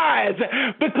some ties,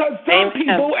 because some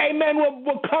people, amen,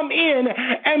 will come in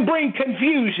and bring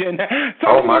confusion.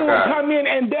 Some people will come in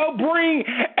and they'll bring,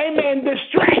 amen,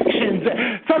 distractions.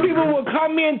 Some people will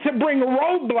come in to bring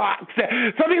roadblocks.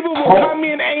 Some people will come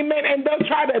in, amen, and they'll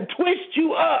try to twist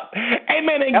you up,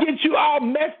 amen, and get you all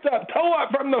messed up, toe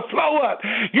up from the flow up.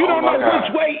 You don't know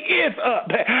which way is up.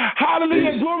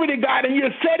 Hallelujah, glory to God. And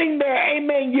you're sitting there,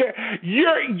 amen, you're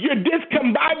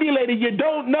discombobulated. You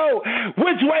don't know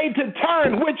which way to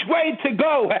turn, which way to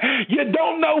go. You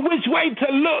don't know which way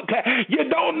to look. You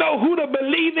don't know who to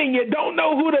believe in. You don't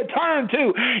know who to turn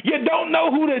to. You don't know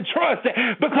who to trust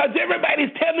because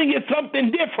everybody's telling you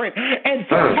something different. And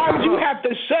sometimes you have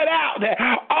to shut out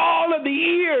all of the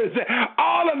ears,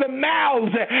 all of the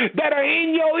mouths that are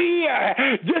in your ear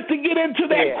just to get into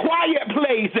that quiet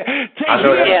place to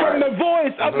hear from the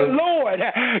voice of the Lord.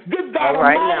 Good God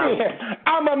Almighty,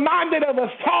 I'm reminded of a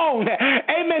song,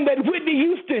 amen, that Whitney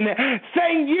Houston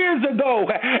sang years ago.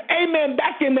 Amen.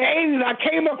 Back in the 80s, I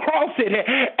came across it.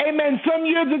 Amen. Some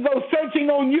years ago, searching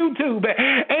on YouTube.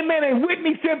 Amen. And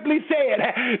Whitney simply said,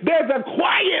 there's a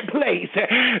quiet place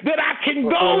that I can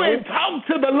go and talk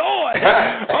to the Lord.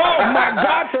 Oh, my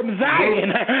God, from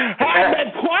Zion.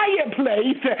 That quiet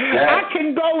place, I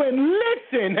can go and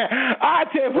listen. I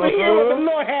tell you, hear what the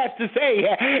Lord has to say.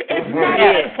 It's not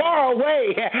that far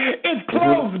away. It's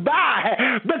close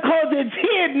by because it's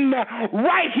hidden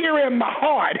right here in my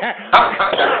heart.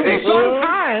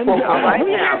 Sometimes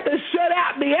we have to shut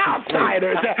out the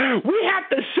outsiders. We have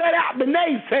to shut out the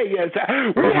naysayers.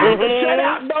 We have to shut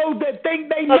out those that think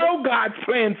they know God's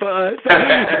plan for us.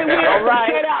 And we have to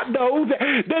shut out those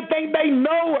that think they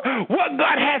know what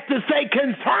God has to say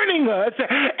concerning us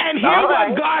and hear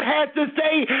what God has to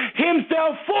say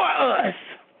himself for us.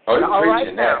 Oh, you're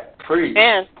preaching now. Preach.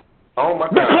 Oh, my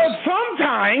God. Because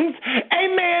sometimes,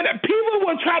 amen, people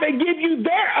will try to give you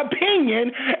their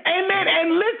opinion, amen,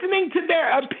 and listening to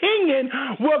their opinion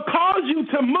will cause you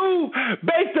to move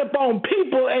based upon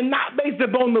people and not based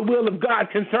upon the will of God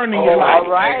concerning your life.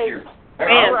 All right.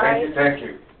 Thank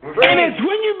you. And it's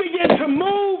when you begin to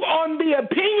move on the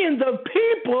opinions of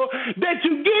people that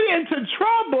you get into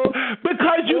trouble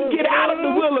because you get out of the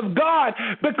will of God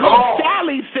because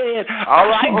Sally said,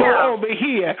 I should go over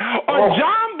here. Or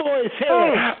John Boy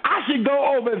said, I should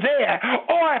go over there.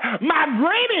 Or my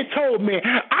granny told me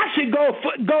I should go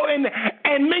and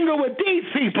mingle with these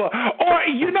people. Or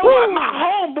you know what, my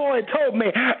homeboy told me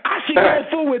I should go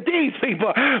fool with these people.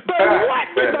 But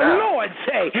what did the Lord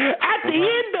say? At the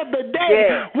end of the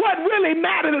day, what really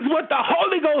matters is what the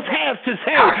Holy Ghost has to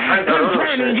say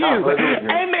concerning you.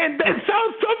 Amen.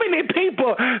 So many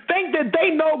people think that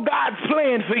they know God's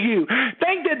plan for you.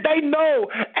 Think that they know,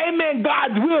 amen,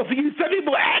 God's will for you. Some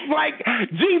people act like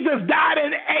Jesus died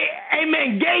and,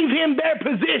 amen, gave him their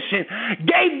position,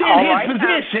 gave them his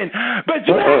position. But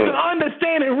you have to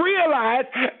understand and realize,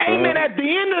 amen, at the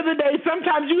end of the day,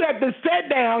 sometimes you have to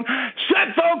sit down,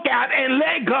 shut folk out, and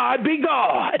let God be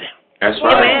God. That's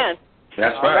right. Amen.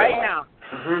 That's right. Right now.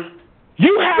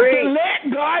 You have to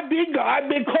let God be God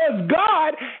because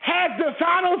God has the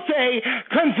final say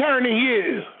concerning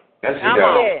you. That's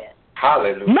it.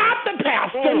 Hallelujah. Not the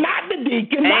pastor, not the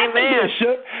deacon, not the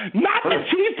bishop, not the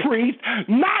chief priest,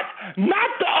 not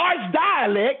the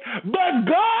archdialect, but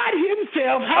God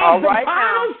himself has the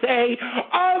final say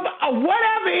of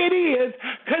whatever it is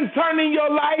concerning your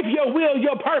life, your will,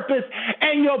 your purpose,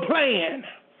 and your plan.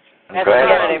 That's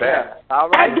right.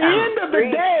 At the end of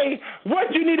the day,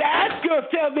 what you need to ask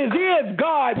yourself is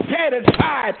God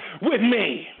satisfied with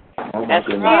me? That's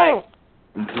right.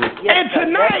 And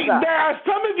tonight, there are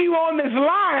some of you on this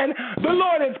line, the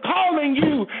Lord is calling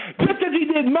you, just as he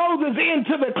did Moses,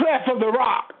 into the cleft of the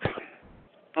rock.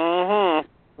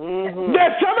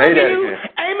 There's some of you,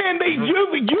 amen,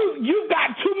 you've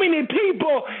got too many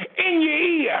people in your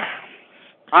ear.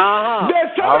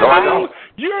 There's some of you,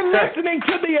 you're listening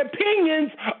to the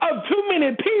opinions of too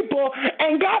many people,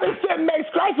 and God is sitting there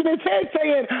scratching his head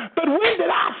saying, but when did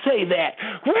I say that?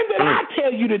 When did I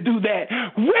tell you to do that?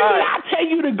 When did I tell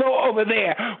you to go over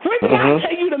there? When did I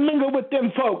tell you to mingle with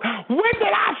them folk? When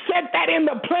did I set that in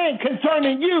the plan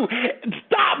concerning you?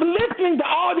 Stop listening to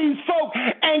all these folk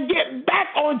and get back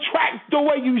on track the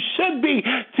way you should be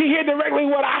to hear directly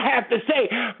what I have to say.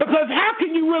 Because how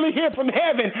can you really hear from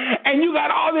heaven and you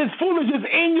got all this foolishness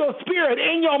in your spirit,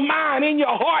 in your mind, in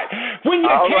your heart, when you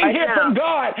can't hear from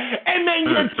God, and then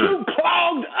you're too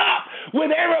clogged up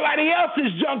with everybody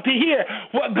else's junk to hear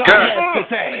what God has to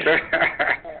say.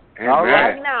 All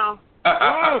right now.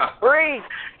 Breathe.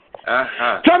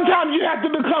 Sometimes you have to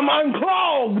become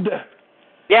unclogged.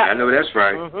 Yeah, I know that's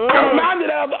right. I'm reminded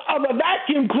of a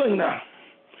vacuum cleaner.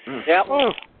 Yep.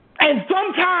 And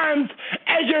sometimes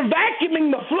as you're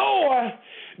vacuuming the floor,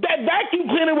 that that vacuum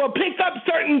cleaner will pick up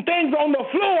certain things on the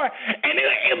floor, and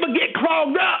it will get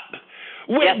clogged up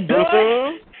with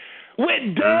dust,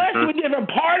 with different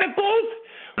particles,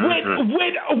 with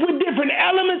different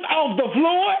elements off the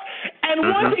floor. And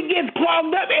once it gets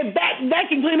clogged up, if that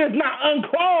vacuum cleaner is not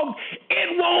unclogged,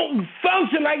 it won't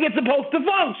function like it's supposed to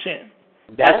function.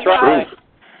 That's right.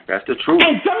 That's the truth.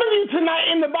 And some of you tonight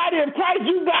in the body of Christ,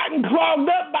 you've gotten clogged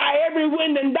up by every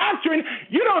wind and doctrine.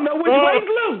 You don't know which way's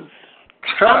loose.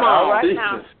 Come on, right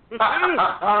now.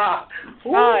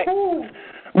 Right.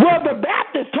 Well, the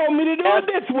Baptist told me to do it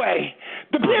this way.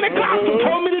 The Pentecostal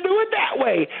told me to do it that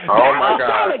way. The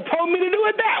Apostolic told me to do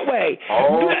it that way.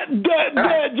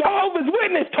 The Jehovah's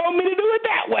Witness told me to do it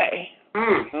that way.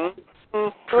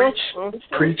 Preach.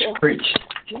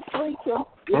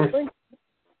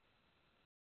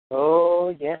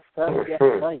 Oh, yes, sir. Yes,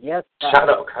 sir. Yes, sir. Shout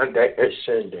out, contact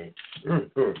Sunday.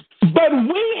 But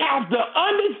we have to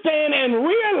understand and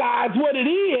realize what it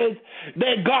is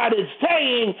that God is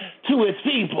saying to his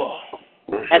people.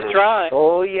 That's right.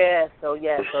 Oh, yes. Oh,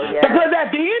 yes. Oh, yes. Because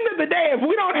at the end of the day, if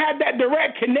we don't have that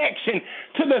direct connection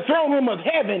to the throne room of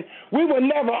heaven, we will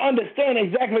never understand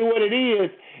exactly what it is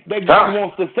that God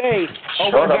wants to say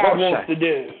or what God wants to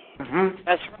do.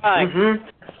 That's right.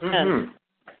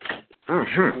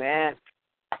 Man.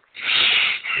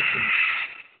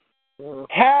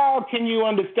 How can you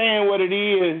understand what it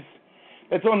is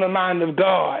that's on the mind of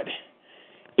God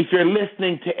if you're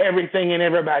listening to everything and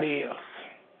everybody else?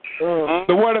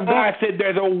 The Word of God said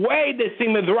there's a way that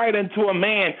seemeth right unto a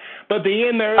man, but the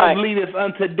end thereof leadeth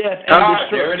unto death and destruction.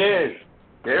 There it is.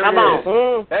 There it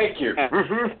is. Thank you.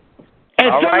 And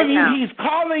some of you, he's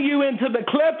calling you into the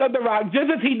cleft of the rock,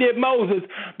 just as he did Moses,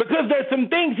 because there's some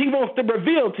things he wants to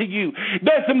reveal to you.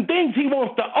 There's some things he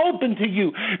wants to open to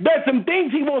you. There's some things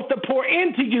he wants to pour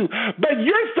into you. But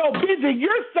you're so busy.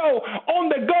 You're so on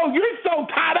the go. You're so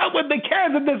tied up with the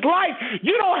cares of this life.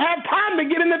 You don't have time to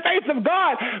get in the face of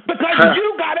God because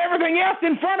you got everything else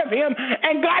in front of him.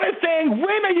 And God is saying,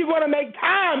 when are you going to make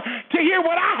time to hear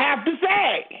what I have to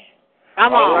say?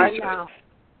 I'm on right now.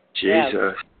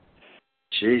 Jesus.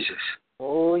 Jesus.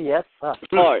 Oh, yes, sir.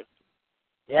 Lord.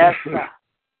 Yes, sir.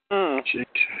 Jesus.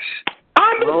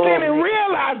 Understand and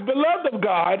realize, beloved of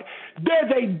God, there's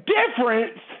a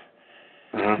difference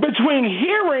between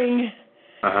hearing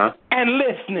and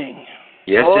listening.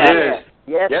 Yes, there is.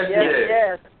 Yes.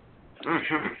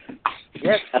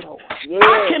 Yes, Lord. Yes.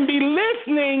 I can be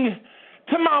listening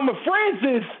to Mama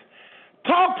Francis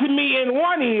talk to me in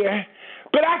one ear,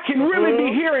 but I can really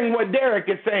be hearing what Derek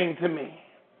is saying to me.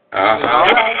 I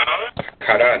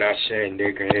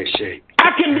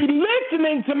can be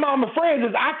listening to Mama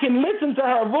Francis. I can listen to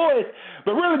her voice,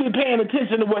 but really be paying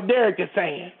attention to what Derek is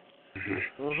saying.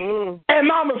 And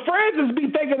Mama Francis be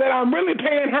thinking that I'm really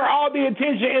paying her all the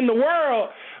attention in the world,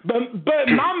 but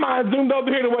my mind zoomed over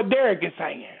here to what Derek is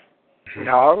saying.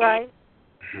 All right.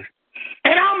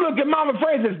 And I'm looking Mama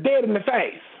Francis dead in the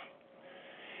face.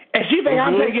 And she thinks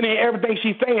I'm taking in everything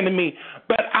she's saying to me,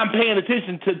 but I'm paying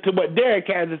attention to what Derek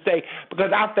has to say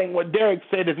because I think what Derek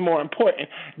said is more important.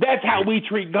 That's how we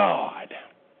treat God.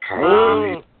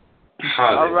 Hallelujah.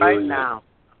 All right now.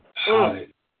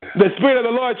 The Spirit of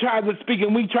the Lord tries to speak,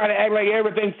 and we try to act like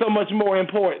everything's so much more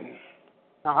important.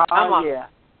 Yeah.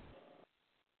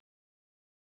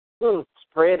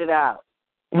 Spread it out.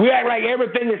 We act like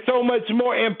everything is so much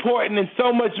more important and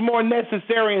so much more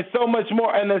necessary and so much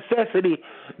more a necessity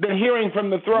than hearing from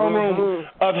the throne room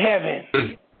of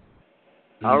heaven.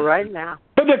 All right now.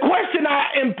 But the question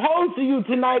I impose to you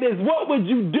tonight is, what would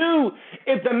you do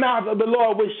if the mouth of the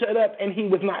Lord was shut up and he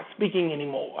was not speaking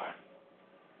anymore?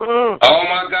 Oh,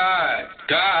 my God.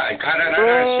 God.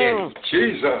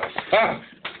 Jesus.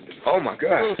 Oh, my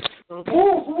God.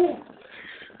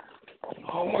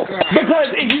 Oh, my God.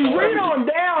 Because if you read on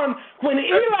down, when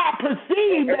Eli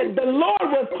perceived that the Lord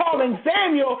was calling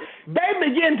Samuel, they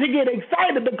began to get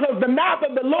excited because the mouth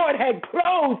of the Lord had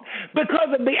closed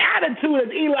because of the attitude of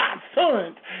Eli's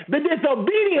sons, the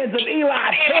disobedience of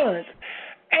Eli's sons.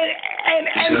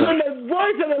 And when the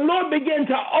voice of the Lord began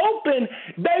to open,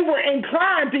 they were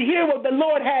inclined to hear what the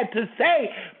Lord had to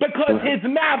say because his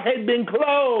mouth had been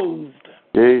closed.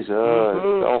 Jesus,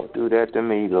 don't do that to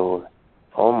me, Lord.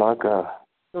 Oh, my God.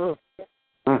 We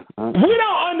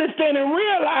don't understand and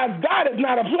realize God is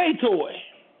not a play toy.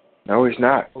 No, he's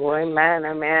not. Oh, amen.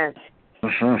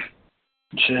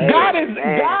 God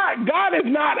is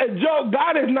not a joke.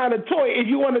 God is not a toy. If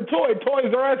you want a toy,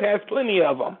 Toys R Us has plenty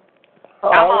of them.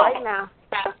 All right now.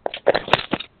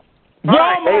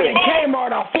 Walmart and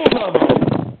Kmart are full of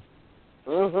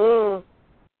them.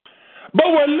 But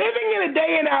we're living in a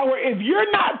day and hour, if you're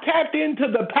not tapped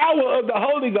into the power of the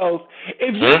Holy Ghost,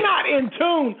 if you're not in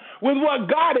tune with what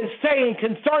God is saying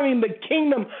concerning the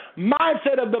kingdom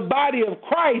mindset of the body of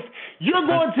Christ, you're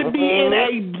going to be in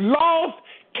a lost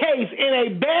case, in a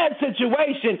bad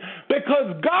situation,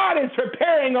 because God is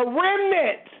preparing a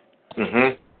remnant.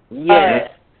 Yes.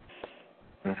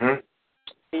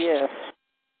 Yes.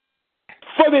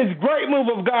 For this great move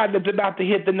of God that's about to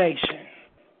hit the nation.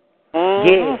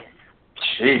 Yes.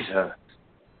 Jesus.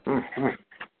 And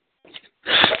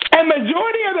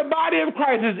majority of the body of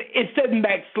Christ is sitting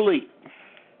back asleep.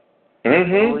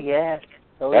 Oh, yes.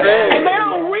 Oh, And they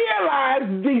don't realize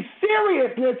the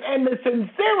seriousness and the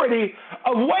sincerity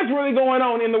of what's really going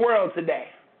on in the world today.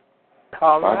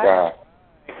 All My right. God.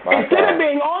 My Instead God. of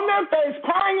being on their face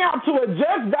crying out to a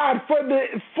just God for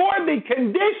the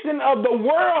condition of the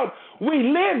world we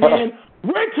live in,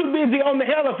 we're too busy on the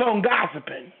telephone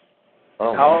gossiping.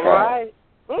 Oh, my All God. right.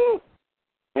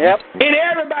 Yep. In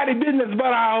everybody's business but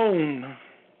our own.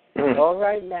 All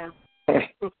right now.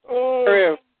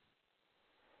 True.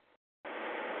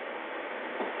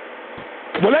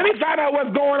 Well, let me find out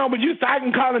what's going on with you so I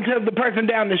can call and tell the person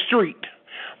down the street.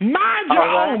 Mind your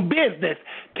own business.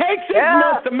 Take 6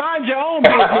 months to mind your own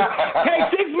business.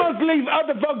 Take 6 months to leave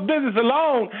other folks' business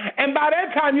alone. And by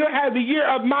that time, you'll have the year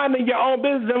of minding your own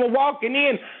business and walking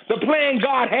in the plan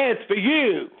God has for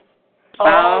you.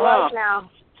 All right now.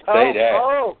 Say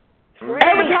that.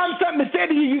 Every time something is said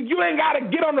to you, you ain't got to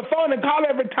get on the phone and call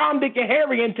every Tom, Dick, and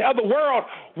Harry and tell the world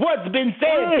what's been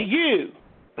said to you.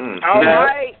 All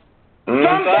right. Some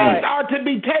things are to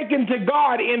be taken to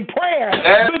God in prayer.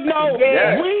 But no,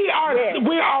 we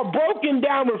are broken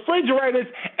down refrigerators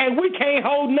and we can't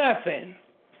hold nothing.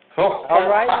 All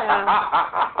right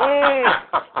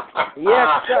now.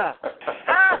 Yes,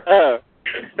 sir.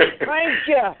 Thank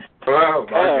you. Oh,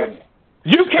 my goodness.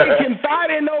 You can't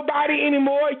confide in nobody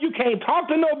anymore. You can't talk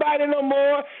to nobody no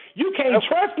more. You can't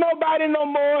trust nobody no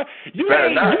more. You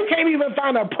can't even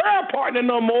find a prayer partner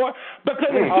no more, because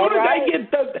as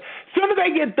soon as they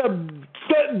get the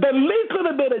least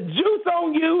little bit of juice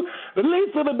on you, the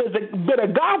least little bit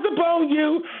of gossip on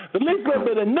you, the least little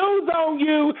bit of news on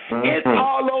you, it's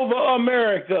all over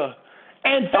America.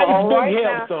 And Facebook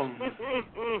helps them.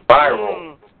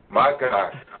 Viral. My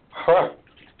God.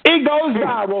 It goes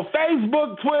viral.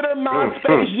 Facebook, Twitter,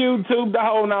 MySpace, YouTube, the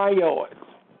whole 9 yards.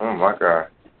 Oh, my God.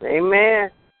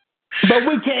 Amen. But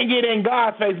we can't get in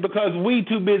God's face because we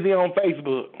too busy on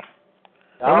Facebook.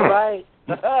 All right.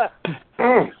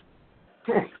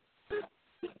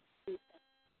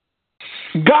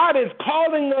 God is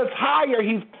calling us higher.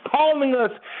 He's calling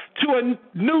us to a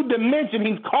new dimension.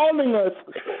 He's calling us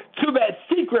to that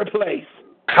secret place.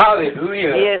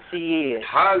 Hallelujah. Yes, he is.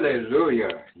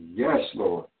 Hallelujah. Yes,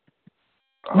 Lord.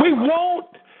 We want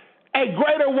a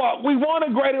greater walk. We want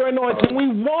a greater anointing. We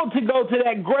want to go to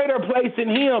that greater place in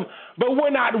Him, but we're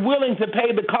not willing to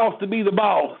pay the cost to be the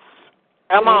boss.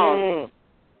 Come on.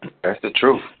 That's the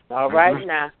truth. All right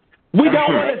now. We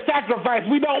don't want to sacrifice.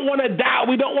 We don't want to die.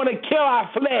 We don't want to kill our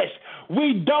flesh.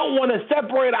 We don't want to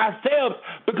separate ourselves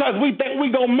because we think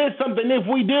we're going to miss something if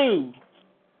we do.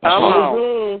 Come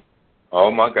on. Oh,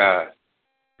 my God.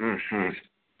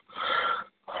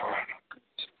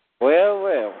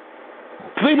 Well.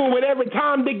 Sleeping with every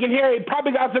Tom, Dick, and Harry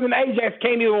probably got something Ajax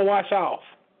can't even wash off.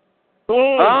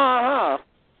 All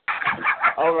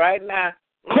right now.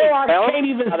 Clorox can't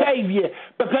even save you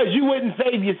because you wouldn't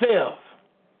save yourself.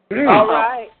 All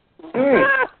right.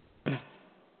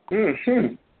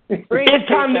 It's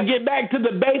time to get back to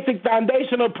the basic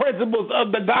foundational principles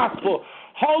of the gospel.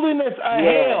 Holiness or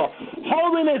hell.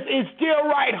 Holiness is still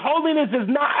right. Holiness is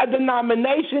not a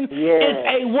denomination. It's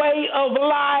a way of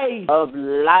life.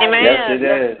 Amen. Yes, it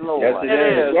is. Lord. Yes, it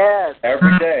is. Yes.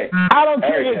 Every day. I don't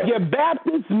care if you're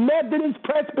Baptist, Methodist,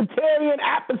 Presbyterian,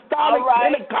 Apostolic,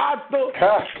 Pentecostal,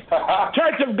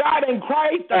 Church of God in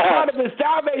Christ, a part of the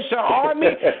Salvation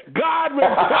Army. God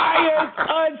requires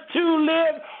us to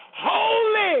live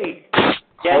holy.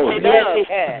 Yes, Holy. it does.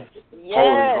 Yes.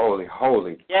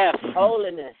 Holy. Yes,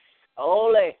 holiness.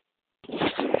 Holy.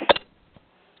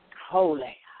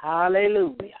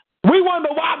 Hallelujah. We wonder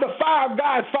why the fire of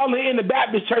God is falling in the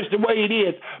Baptist church the way it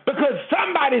is. Because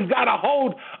somebody's got a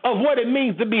hold of what it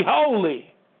means to be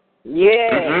holy.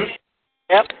 Yeah.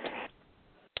 Yep.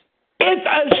 It's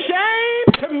a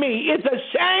shame to me. It's a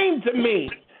shame to me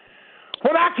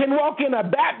when I can walk in a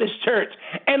Baptist church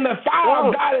and the fire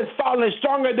of God is falling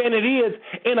stronger than it is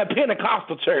in a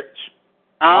Pentecostal church.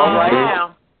 All right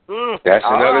now. That's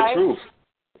another truth.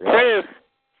 Truth.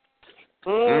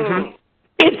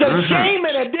 It's a shame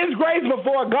and a disgrace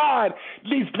before God.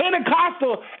 These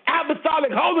Pentecostal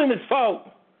apostolic holiness folk.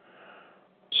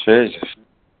 Jesus.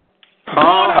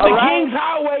 Going up the King's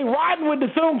Highway, riding with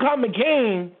the soon coming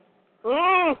King.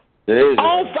 Jesus.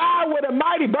 On fire with a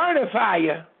mighty burning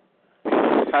fire.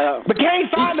 But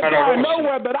can't find the fire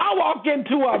nowhere, but I walk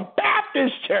into a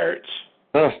Baptist church.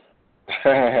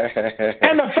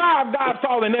 And the fire of God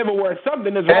falling everywhere.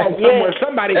 Something is wrong somewhere.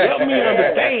 Somebody help me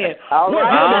understand what's really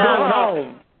going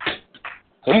on.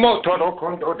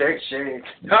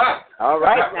 All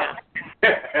right now.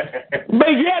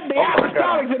 But yet the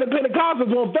apostolics and the Pentecostals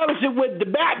want fellowship with the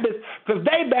Baptists because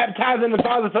they baptize in the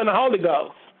Father, Son, and Holy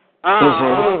Ghost.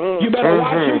 You better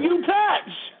watch who you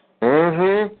touch.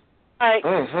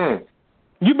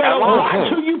 You better watch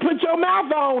who you put your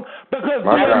mouth on because the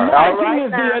anointing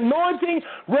is the anointing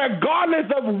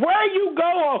regardless of where you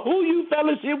go or who you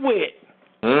fellowship with.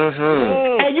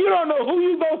 And you don't know who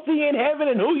you go see in heaven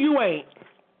and who you ain't.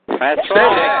 That's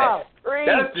right.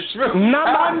 That's the truth.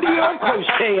 Namandio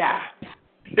Koshea.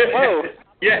 Whoa.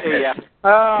 Yeah.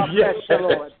 Oh, bless you,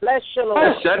 Lord. Bless you, Lord.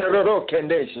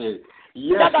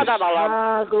 Yes.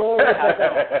 Glory to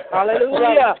God.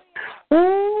 Hallelujah.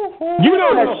 You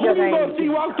don't know who you going to see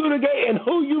walk through the gate and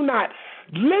who you not.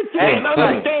 Listen and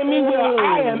understand me well.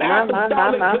 I am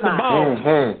apostolic to the bone.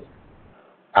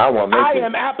 I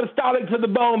am apostolic to the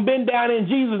bone. Been down in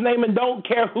Jesus' name and don't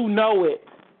care who know it.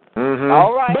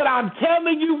 All right. But I'm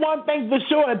telling you one thing for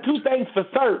sure and two things for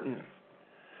certain.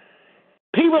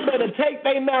 People better take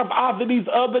their mouth off of these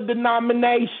other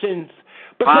denominations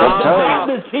because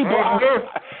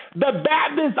the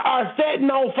Baptists are setting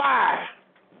on fire.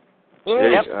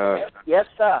 Yes,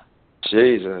 sir.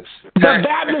 Jesus. The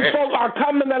Baptist folk are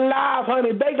coming alive,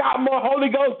 honey. They got more Holy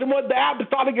Ghost than what the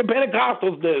Apostolic and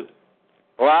Pentecostals do.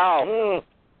 Wow.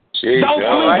 Jesus. Don't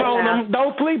sleep on them.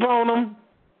 Don't sleep on them.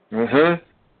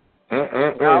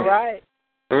 All right.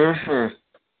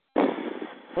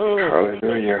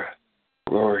 Hallelujah.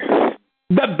 Glory.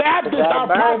 The Baptists are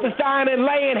prophesying and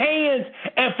laying hands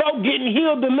and folk getting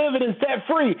healed, delivered, and set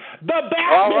free. The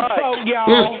Baptist folk,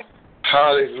 y'all.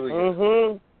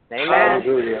 Hallelujah. Amen.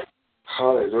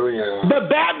 Hallelujah. The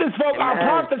Baptist folk are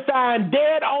prophesying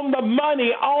dead on the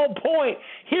money, on point,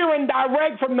 hearing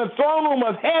direct from the throne room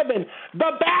of heaven.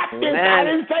 The Baptist, I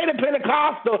didn't say the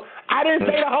Pentecostal, I didn't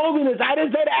say the holiness, I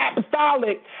didn't say the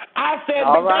apostolic, I said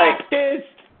the Baptist.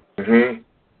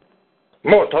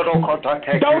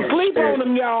 Don't sleep on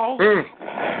them, y'all.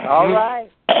 All right.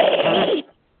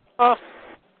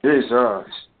 Jesus.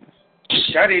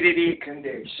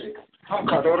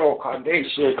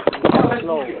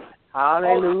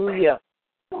 Hallelujah.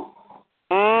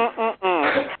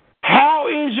 How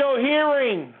is your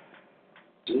hearing?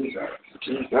 Jesus.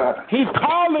 He's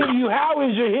calling you. How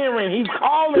is your hearing? He's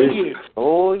calling you.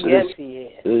 Oh, yes, he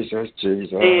is.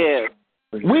 Jesus. Yeah.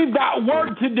 We've got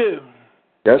work to do.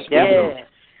 Yes, Yes.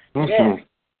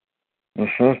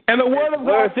 And the word of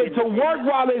God said to work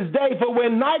while it's day, for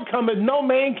when night cometh, no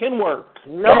man can work.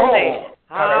 No man.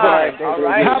 All right.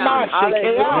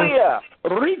 Hallelujah.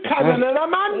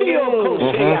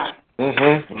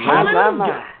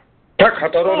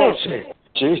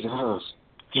 Jesus.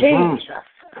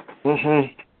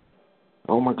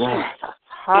 Oh my God.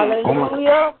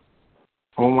 Hallelujah.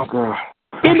 Oh my God.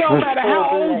 It don't matter how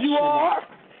old you are,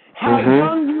 how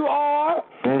young you are,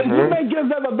 if you make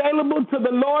yourself available to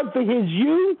the Lord for His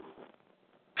use,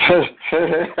 if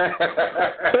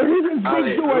He can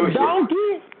speak to a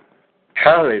donkey,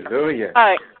 Hallelujah. All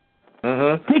right.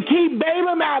 to keep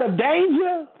Balaam out of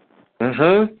danger.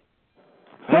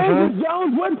 Francis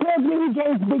Jones, what tells me He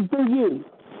can't speak to you?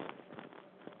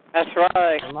 That's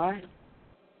right.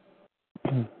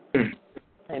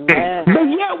 Amen. But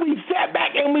yet we sit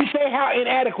back and we say how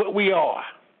inadequate we are.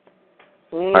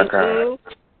 My God.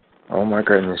 Oh my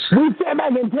goodness. We sit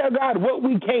back and tell God what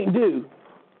we can't do.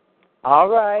 All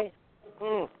right.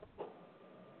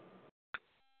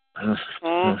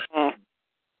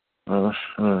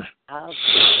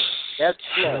 That's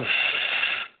true.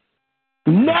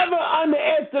 Never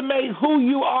underestimate who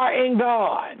you are in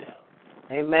God.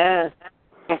 Amen.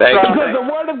 Because the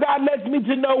Word of God lets me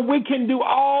to know we can do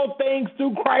all things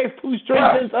through Christ who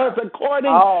strengthens us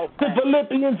according to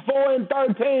Philippians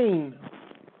 4:13.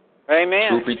 Amen.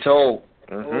 Truth be told.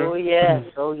 Oh, yes.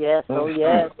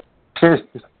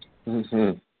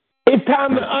 It's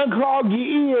time to unclog your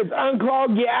ears,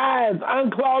 unclog your eyes,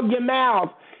 unclog your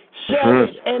mouth, shut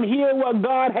it, and hear what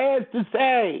God has to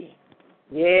say.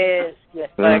 Yes.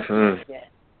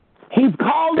 He's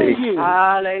calling you.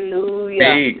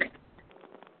 Hallelujah.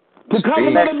 To come a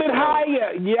little bit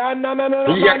higher. Yeah, no.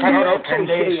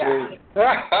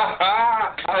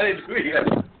 Hallelujah.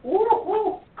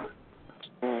 Woo-hoo.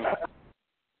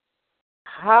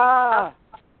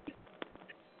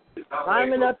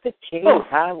 Climbing up the King's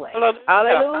Highway.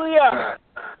 Hallelujah.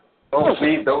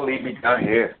 Don't leave me down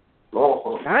here.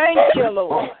 Lord. Thank you,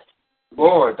 Lord.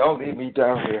 Lord, don't leave me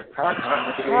down here.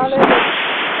 Hallelujah.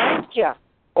 Thank you.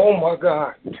 Oh, my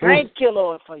God. Thank you,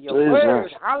 Lord, for your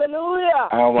word. Hallelujah.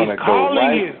 I want to go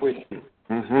right with you.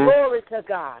 Mm-hmm. Glory to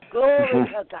God. Glory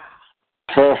to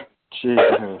God.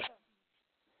 Jesus.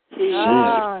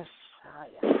 Jesus.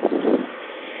 Good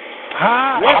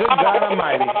God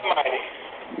Almighty.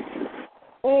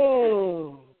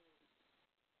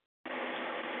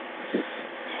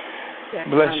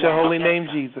 Bless your holy name,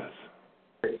 Jesus.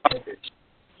 Yes,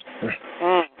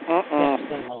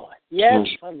 the Lord. Yes,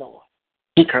 the Lord.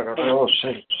 I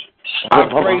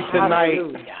pray tonight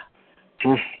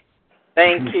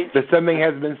Thank you. that something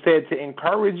has been said to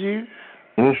encourage you,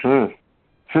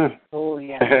 Oh,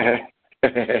 yes.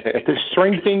 to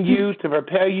strengthen you, to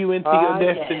propel you into your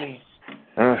destiny.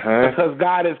 Yes. Because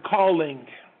God is calling.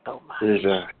 Oh, my.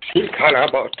 Jesus. He kind of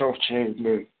about to change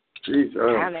me. Jesus.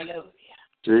 Hallelujah.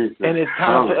 Jesus. And it's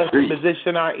time for us to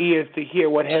position our ears to hear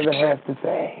what heaven has to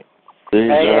say.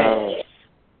 Jesus.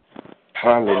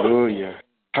 Hallelujah.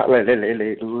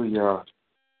 Hallelujah.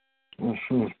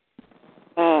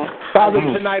 Father,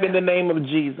 tonight in the name of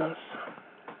Jesus.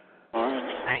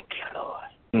 Thank you, Lord.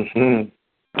 Thank you, Lord.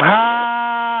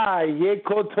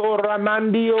 Hallelujah.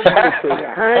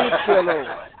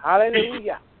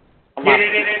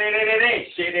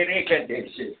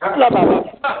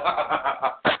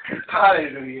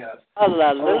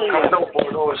 Hallelujah.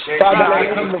 Hallelujah. Father, I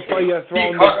come before your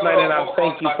throne this night and I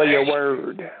thank you for your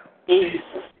word. Thank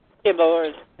you,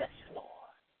 Lord. Yes,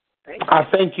 Lord. I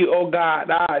thank you, oh God,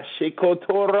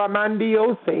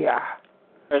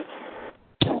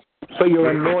 for your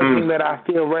anointing that I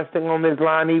feel resting on this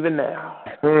line even now.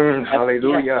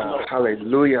 Hallelujah.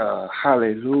 Hallelujah.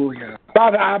 Hallelujah.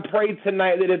 Father, I pray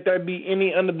tonight that if there be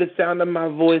any under the sound of my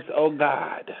voice, oh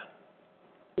God.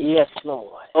 Yes,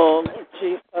 Lord. Oh,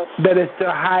 Jesus. That is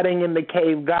still hiding in the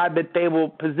cave, God, that they will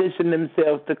position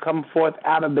themselves to come forth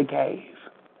out of the cave.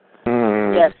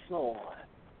 Yes, Lord.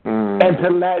 And to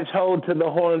latch hold to the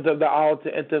horns of the altar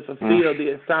and to fulfill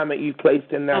the assignment you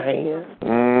placed in their hands.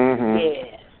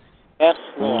 Yes. Yes,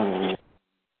 Lord.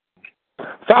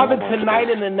 Father, tonight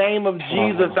in the name of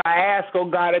Jesus, I ask, oh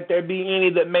God, if there be any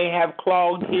that may have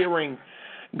clogged hearing,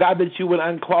 God, that you would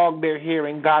unclog their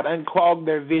hearing, God, unclog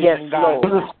their vision, yes, God.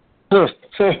 Lord.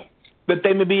 That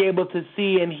they may be able to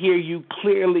see and hear you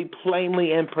clearly,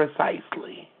 plainly, and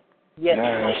precisely.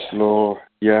 Yes, Lord.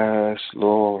 Yes,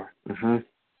 Lord.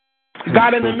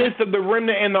 God, in the midst of the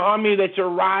remnant and the army that you're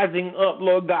rising up,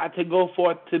 Lord God, to go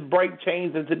forth, to break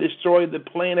chains and to destroy the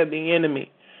plan of the enemy.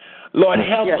 Lord,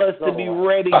 help us to be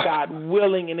ready, God,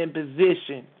 willing and in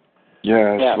position.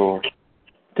 Yes, Lord.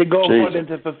 To go forth and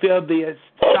to fulfill the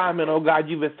assignment, oh God,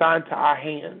 you've assigned to our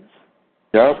hands.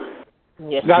 Yep.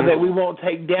 Yes. God, that we won't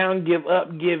take down, give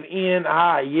up, give in.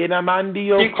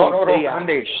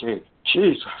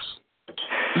 Jesus.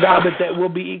 God, that we'll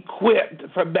be equipped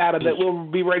for battle, that we'll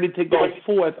be ready to go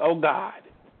forth, oh God.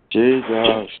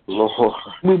 Jesus, Lord.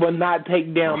 We will not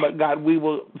take down, but God, we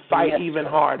will fight even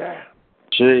harder.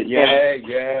 Yeah.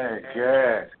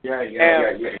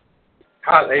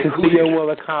 Hallelujah. To see your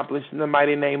will accomplished in the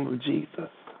mighty name of Jesus.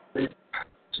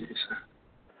 Jesus.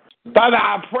 Father,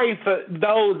 I pray for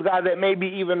those, God, that may be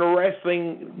even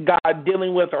wrestling, God,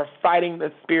 dealing with or fighting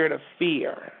the spirit of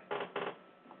fear.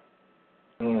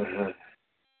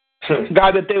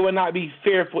 God, that they will not be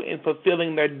fearful in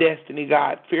fulfilling their destiny,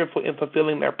 God, fearful in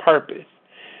fulfilling their purpose,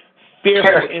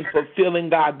 fearful in fulfilling,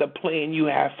 God, the plan you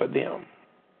have for them.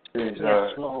 Yes,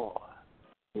 Lord.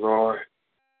 Lord.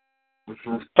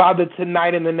 Father,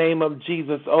 tonight in the name of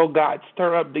Jesus, oh God,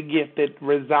 stir up the gift that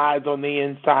resides on the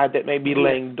inside that may be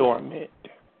laying dormant.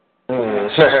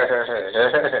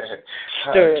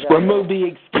 Remove the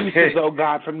excuses, oh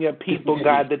God, from your people,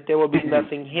 God, that there will be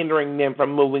nothing hindering them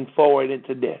from moving forward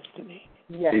into destiny.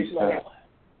 Yes, Lord.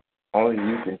 Only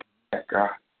you can do that, God.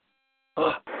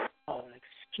 All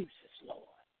excuses, Lord.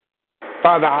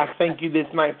 Father, I thank you this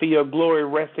night for your glory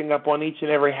resting upon each and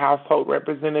every household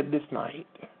represented this night.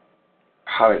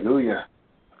 Hallelujah.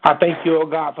 I thank you, oh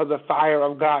God, for the fire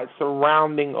of God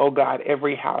surrounding, oh God,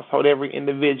 every household, every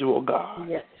individual, God.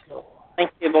 Yes, Lord.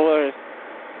 Thank you, Lord.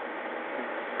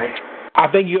 I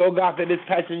thank you, oh God, for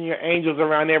dispatching your angels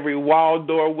around every wall,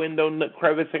 door, window, nook,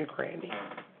 crevice, and cranny.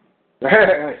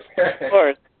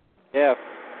 Lord. Yeah.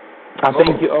 I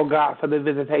thank you, oh God, for the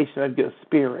visitation of your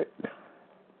spirit.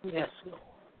 Yes,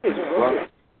 Lord.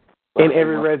 In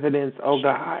every residence, oh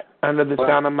God, under the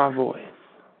sound of my voice.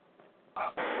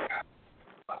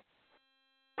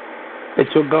 That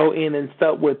you'll go in and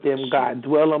sup with them, God.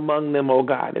 Dwell among them, oh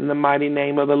God, in the mighty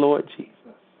name of the Lord Jesus.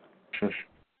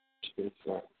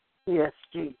 Yes,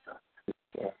 Jesus.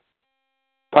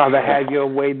 Father, have your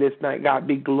way this night. God,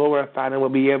 be glorified, and we'll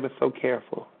be ever so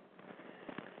careful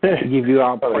to give you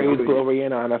all praise, glory,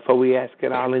 and honor, for we ask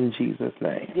it all in Jesus'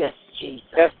 name. Yes,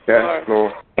 Jesus. Yes,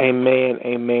 Lord. Amen,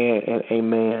 amen, and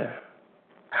amen.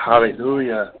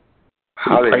 Hallelujah.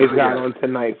 Praise God on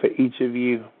tonight for each of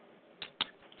you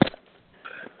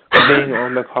being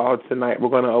on the call tonight. We're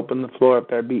going to open the floor if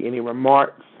there be any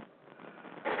remarks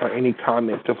or any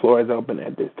comments. The floor is open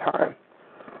at this time.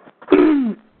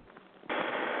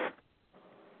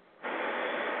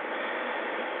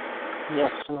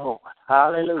 Yes, Lord.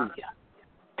 Hallelujah.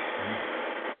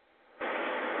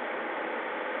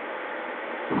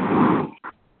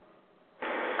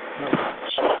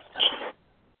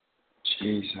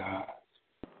 Jesus.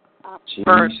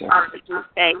 First,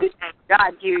 thank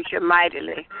God use you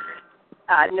mightily.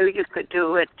 I knew you could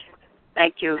do it.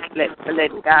 Thank you for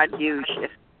letting God use you.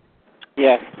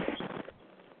 Yes.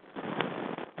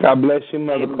 God bless you,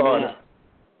 Mother Carter.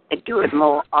 And do it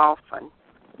more often.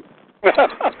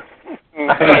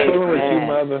 I'm fooling with you,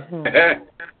 Mother.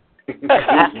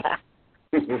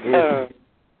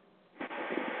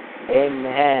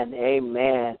 Amen.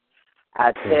 Amen.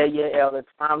 I tell you, Elder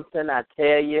Thompson, I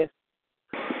tell you,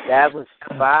 that was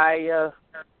fire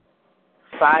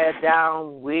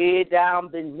down, way down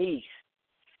beneath.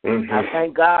 Mm-hmm. I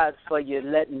thank God for you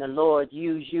letting the Lord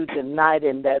use you tonight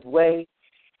in that way.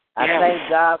 I thank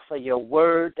God for your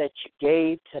word that you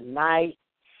gave tonight.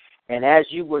 And as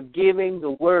you were giving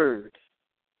the word,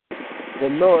 the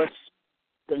Lord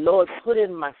put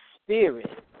in my spirit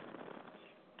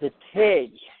to tell you,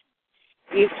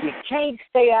 if you can't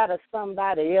stay out of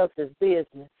somebody else's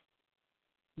business,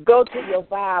 go to your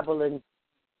Bible and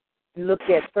look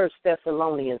at 1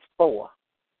 Thessalonians 4.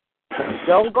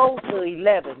 Don't go to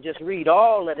 11. Just read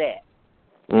all of that.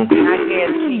 Mm-hmm. And I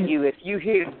guarantee you, if you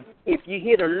hear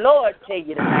the Lord tell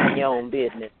you to mind your own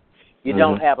business, you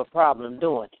don't have a problem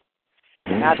doing it.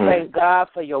 And I thank God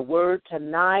for your word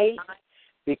tonight,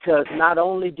 because not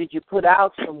only did you put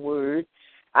out some word,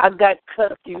 I got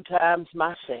cut a few times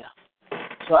myself.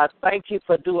 So I thank you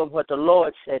for doing what the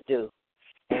Lord said do.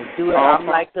 And do it. I'm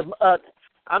like the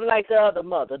other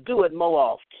mother. Do it more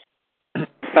often.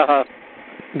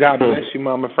 God bless you,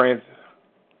 Mama Francis.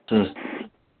 Is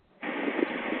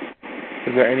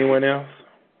there anyone else?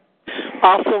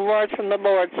 Awesome words from the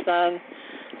Lord, son.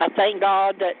 I thank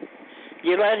God that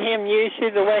you let him use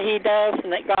you the way he does,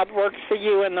 and that God works for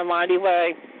you in the mighty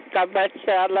way. God bless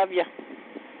you. I love you.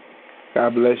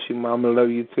 God bless you, Mama. Love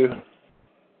you too.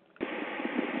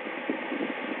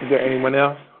 Is there anyone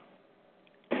else?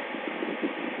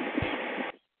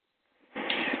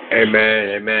 Amen,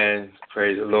 amen.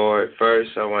 Praise the Lord.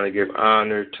 First, I want to give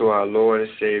honor to our Lord and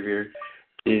Savior,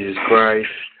 Jesus Christ,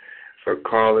 for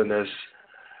calling us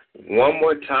one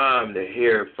more time to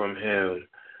hear from him.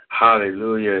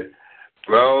 Hallelujah.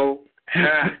 Bro,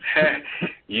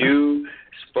 you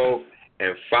spoke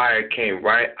and fire came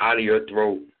right out of your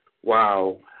throat.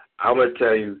 Wow. I'm going to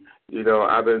tell you,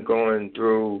 I've been going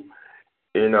through,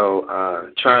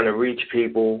 trying to reach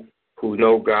people who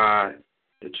know God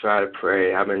to try to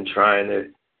pray. I've been trying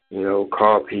to,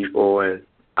 call people, and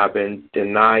I've been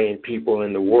denying people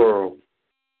in the world.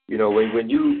 When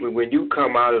you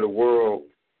come out of the world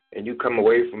and you come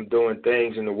away from doing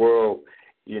things in the world,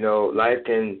 life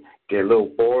can get a little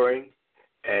boring,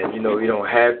 and, you don't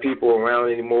have people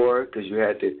around anymore because you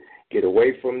had to get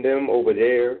away from them over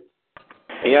there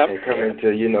and come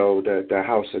into, the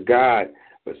house of God.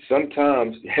 But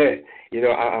sometimes, I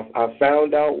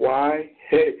found out why.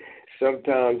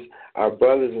 Sometimes our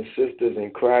brothers and sisters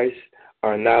in Christ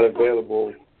are not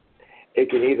available. It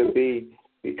can either be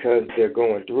because they're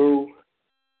going through,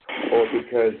 or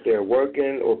because they're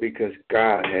working, or because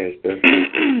God has them.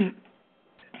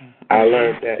 I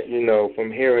learned that,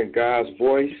 from hearing God's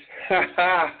voice.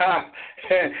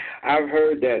 I've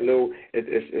heard that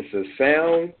it's a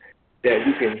sound that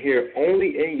you can hear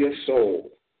only in your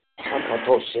soul. I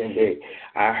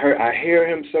hear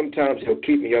him sometimes. He'll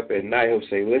keep me up at night. He'll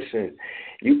say, listen,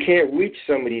 you can't reach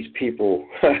some of these people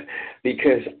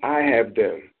because I have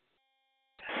them.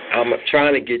 I'm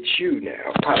trying to get you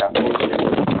now.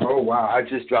 Oh, wow, I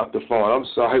just dropped the phone. I'm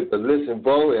sorry, but listen,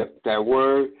 bro, that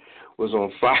word was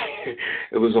on fire.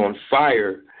 It was on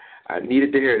fire. I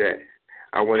needed to hear that.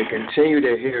 I want to continue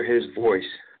to hear his voice,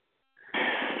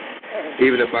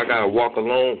 even if I got to walk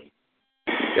alone.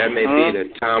 That may be the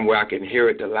time where I can hear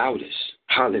it the loudest.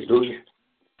 Hallelujah.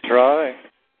 That's right.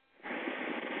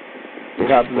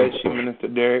 God bless you, Minister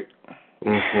Derek.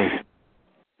 Mm-hmm.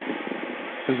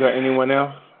 Is there anyone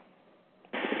else?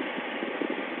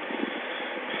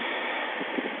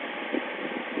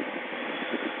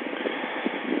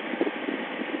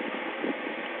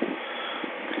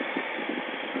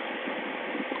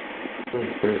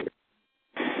 Mm-hmm.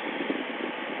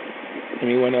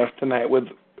 Anyone else tonight with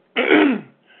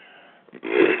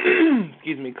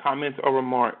excuse me, comments or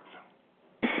remarks?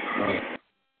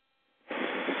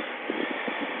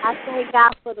 I thank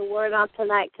God for the word on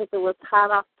tonight because it was hot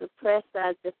off the press.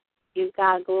 I just give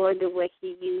God glory the way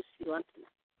He used you on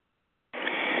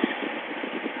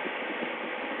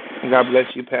tonight. God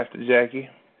bless you, Pastor Jackie.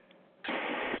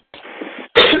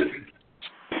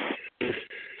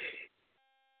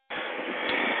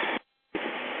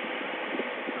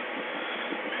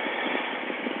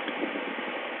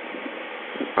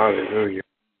 Hallelujah.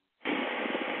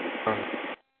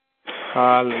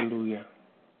 Hallelujah.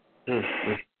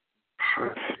 Mm-hmm.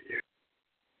 Hallelujah.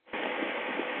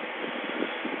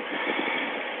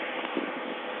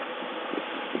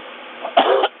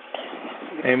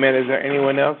 Amen. Is there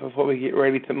anyone else before we get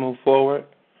ready to move forward?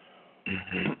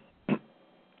 Mm-hmm.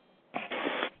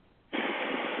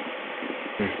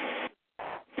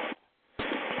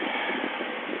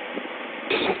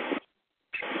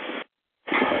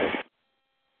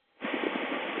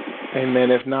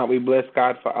 Amen. If not, we bless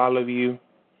God for all of you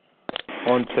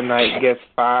on tonight. Guest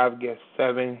 5, guest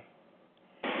 7,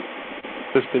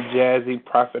 Sister Jazzy,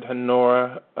 Prophet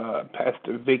Honora,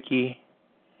 Pastor Vicky,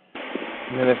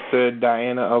 Minister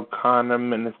Diana O'Connor,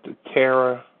 Minister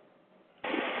Tara,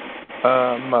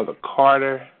 Mother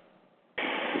Carter,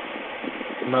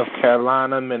 North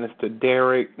Carolina, Minister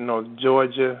Derek, North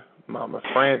Georgia, Mama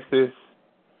Francis,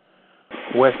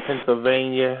 West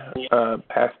Pennsylvania,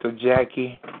 Pastor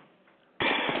Jackie.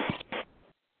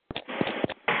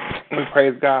 We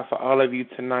praise God for all of you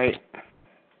tonight.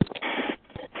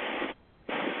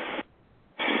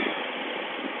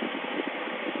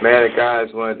 Man, guys,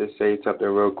 wanted to say something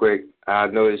real quick. I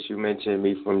noticed you mentioned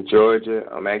me from Georgia.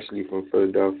 I'm actually from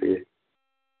Philadelphia.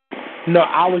 No,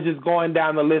 I was just going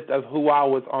down the list of who I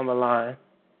was on the line.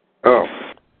 Oh,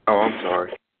 I'm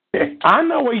sorry. I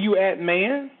know where you at,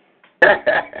 man.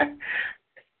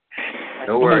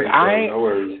 No worries, no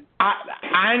worries.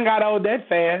 I ain't got old that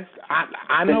fast.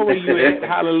 I know where you at.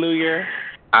 Hallelujah.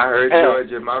 I heard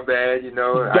Georgia. My bad. You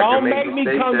know. Don't make me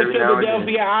come to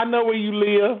Philadelphia. I know where you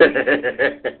live.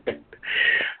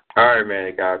 All right,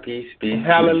 man. God, peace.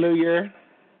 Hallelujah.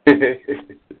 Amen.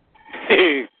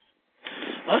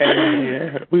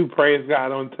 We praise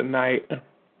God on tonight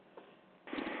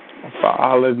for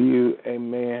all of you.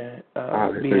 Amen.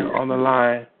 Being on the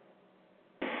line.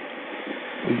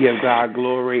 We give God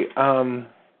glory.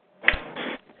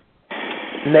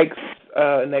 Next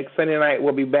Sunday night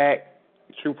we'll be back.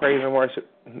 True praise and worship.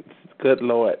 Good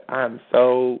Lord, I'm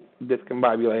so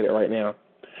discombobulated right now.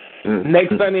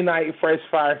 Next Sunday night, Fresh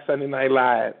Fire Sunday Night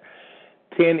Live,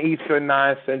 10 Eastern,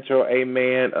 9 Central.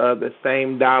 Amen. The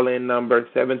same dial-in number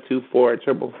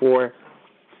 724-444.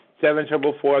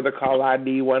 744. The call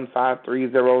ID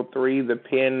 15303. The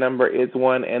PIN number is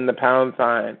 1 and the pound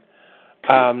sign.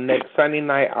 Next Sunday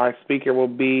night, our speaker will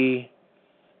be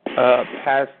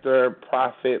Pastor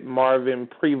Prophet Marvin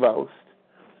Prevost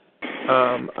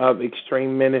of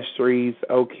Extreme Ministries,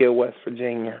 Oak Hill, West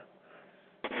Virginia.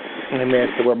 Amen.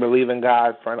 So we're believing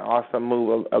God for an awesome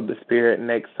move of the Spirit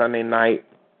next Sunday night,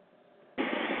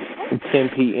 10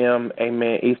 p.m.,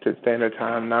 amen, Eastern Standard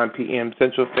Time, 9 p.m.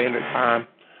 Central Standard Time.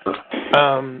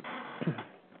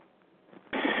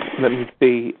 Let me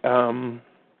see.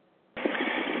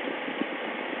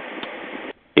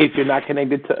 If you're not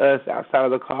connected to us outside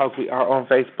of the calls, we are on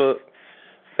Facebook,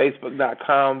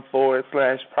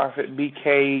 facebook.com/Prophet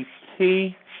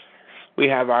BKT. We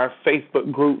have our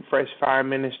Facebook group, Fresh Fire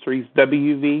Ministries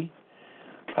WV.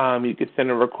 You can send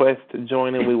a request to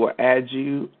join and we will add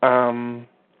you.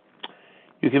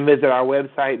 You can visit our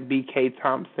website,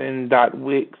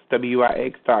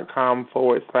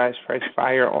 bkthompson.wix.com/Fresh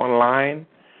Fire online.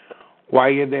 While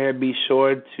you're there, be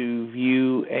sure to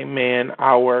view, amen,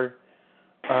 our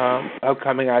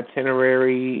upcoming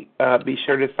itinerary. Be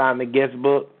sure to sign the guest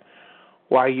book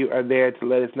while you are there to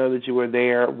let us know that you were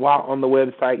there. While on the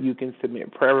website, you can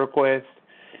submit prayer requests,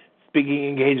 speaking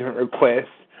engagement requests.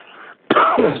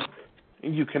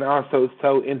 You can also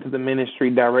sow into the ministry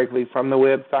directly from the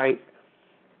website.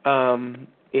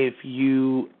 If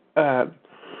you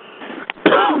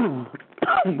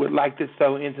would like to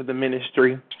sow into the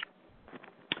ministry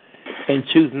and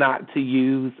choose not to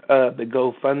use the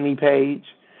GoFundMe page,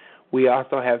 We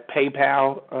also have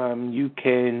PayPal. You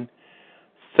can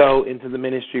sow into the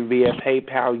ministry via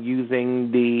PayPal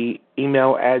using the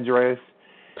email address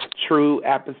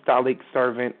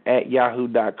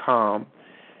trueapostolicservant@yahoo.com.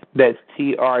 That's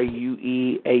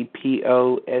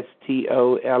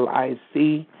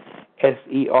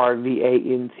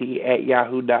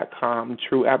trueapostolicservant@yahoo.com.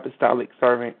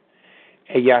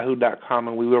 trueapostolicservant@yahoo.com,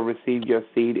 and we will receive your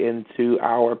seed into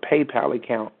our PayPal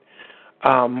account.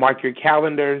 Mark your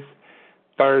calendars.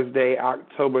 Thursday,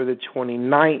 October the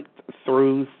 29th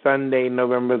through Sunday,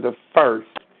 November the 1st,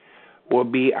 will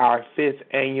be our 5th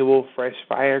annual Fresh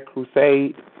Fire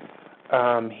Crusade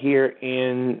here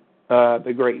in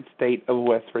the great state of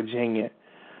West Virginia.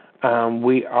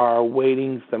 We are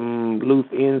waiting some loose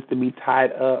ends to be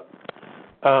tied up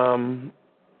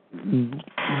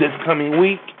this coming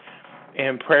week,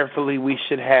 and prayerfully we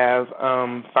should have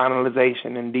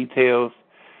finalization and details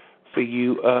for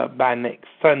you by next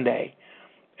Sunday.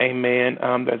 Amen.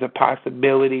 There's a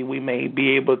possibility we may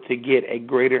be able to get a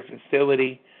greater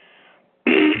facility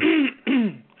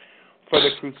for the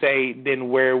crusade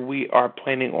than where we are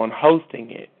planning on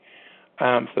hosting it.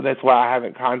 So that's why I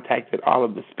haven't contacted all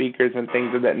of the speakers and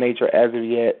things of that nature as of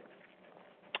yet.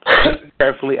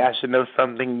 Carefully, I should know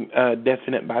something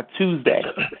definite by Tuesday.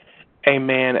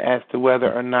 Amen. As to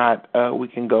whether or not we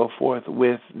can go forth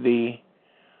with the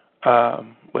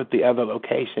other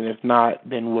location. If not,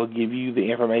 then we'll give you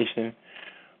the information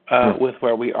with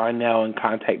where we are now and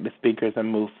contact the speakers and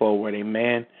move forward.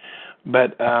 Amen.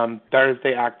 But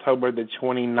Thursday, October the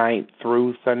 29th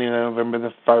through Sunday, November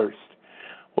the 1st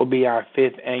will be our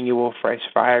 5th annual Fresh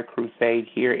Fire Crusade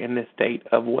here in the state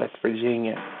of West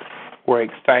Virginia. We're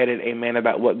excited, amen,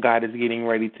 about what God is getting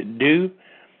ready to do.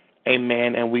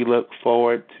 Amen. And we look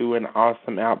forward to an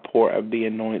awesome outpour of the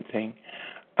anointing.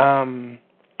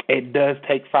 It does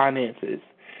take finances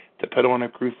to put on a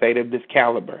crusade of this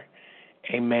caliber.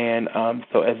 Amen.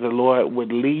 So as the Lord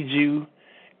would lead you,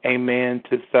 amen,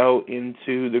 to sow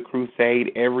into the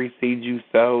crusade, every seed you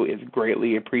sow is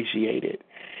greatly appreciated.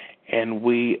 And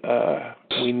we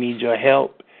need your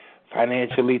help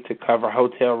financially to cover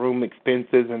hotel room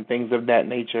expenses and things of that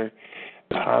nature.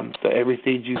 So every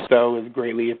seed you sow is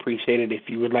greatly appreciated. If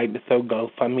you would like to sow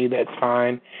GoFundMe, that's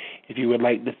fine. If you would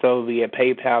like to sow via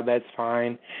PayPal, that's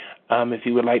fine. If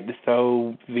you would like to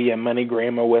sow via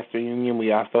MoneyGram or Western Union,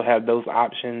 we also have those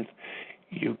options.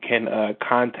 You can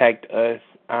contact us,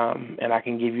 and I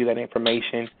can give you that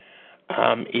information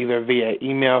either via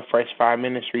email,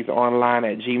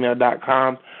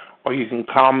 freshfireministriesonline@gmail.com, or you can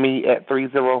call me at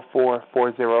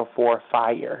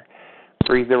 304-404-FIRE.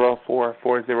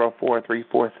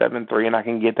 304-404-3473, and I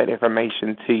can get that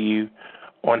information to you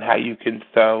on how you can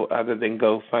sow other than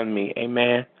GoFundMe.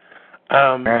 Amen.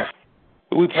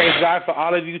 We praise God for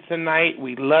all of you tonight.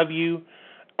 We love you.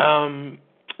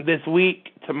 This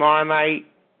week, tomorrow night,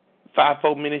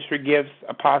 fivefold ministry gifts,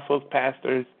 apostles,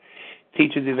 pastors,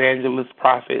 teachers, evangelists,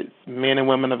 prophets, men and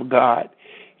women of God.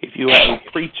 If you are a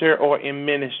preacher or in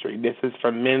ministry, this is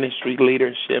for ministry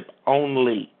leadership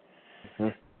only.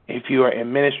 If you are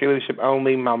in ministry leadership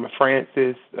only, Mama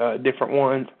Francis, different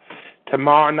ones.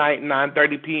 Tomorrow night,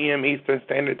 9:30 p.m. Eastern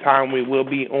Standard Time, we will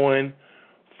be on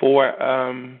for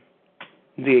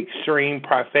the Extreme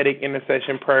Prophetic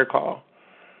Intercession Prayer Call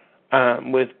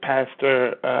with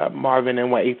Pastor Marvin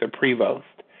and Waitha Prevost.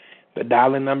 The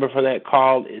dial-in number for that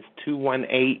call is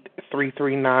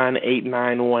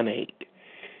 218-339-8918.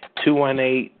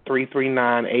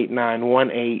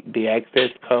 218-339-8918. The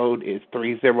access code is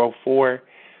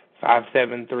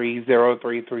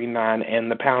 304-573-0339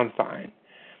 and the pound sign.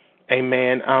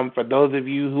 Amen. For those of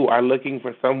you who are looking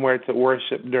for somewhere to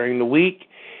worship during the week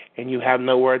and you have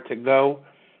nowhere to go,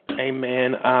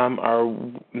 amen, or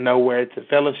nowhere to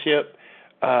fellowship,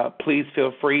 please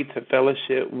feel free to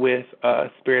fellowship with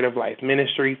Spirit of Life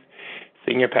Ministries,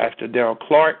 Senior Pastor Darrell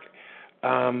Clark.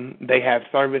 They have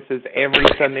services every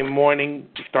Sunday morning,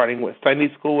 starting with Sunday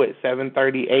school at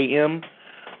 7:30 a.m.,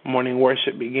 morning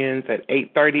worship begins at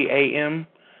 8:30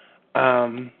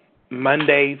 a.m.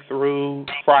 Monday through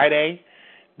Friday,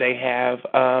 they have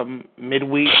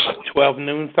midweek 12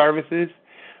 noon services.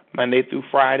 Monday through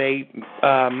Friday,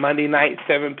 Monday night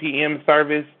 7 p.m.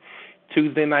 service.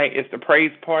 Tuesday night is the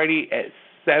praise party at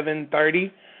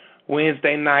 7:30.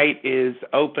 Wednesday night is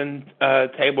an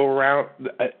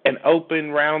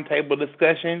open round table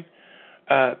discussion.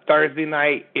 Thursday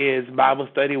night is Bible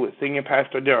study with Senior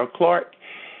Pastor Darrell Clark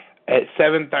at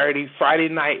 7:30. Friday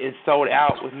night is sold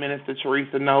out with Minister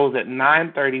Teresa Knowles at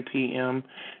 9:30 p.m.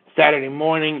 Saturday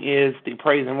morning is the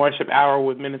praise and worship hour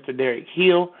with Minister Derek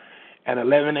Hill at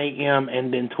 11 a.m.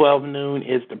 And then 12 noon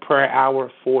is the prayer hour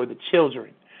for the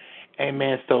children.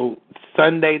 Amen. So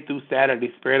Sunday through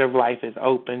Saturday, Spirit of Life is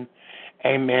open.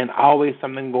 Amen. Always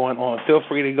something going on. Feel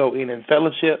free to go in and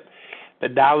fellowship. The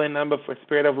dial-in number for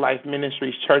Spirit of Life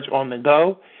Ministries Church on the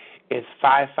Go is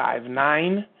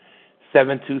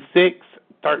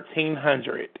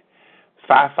 559-726-1300.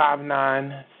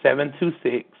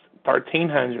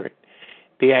 559-726-1300.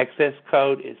 The access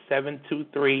code is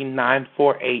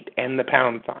 723-948 and the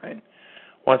pound sign.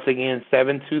 Once again,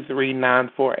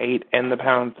 723-948 and the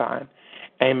pound sign.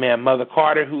 Amen. Mother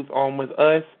Carter, who's on with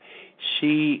us,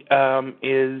 she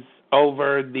is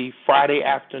over the Friday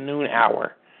afternoon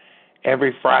hour.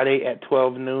 Every Friday at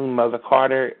 12 noon, Mother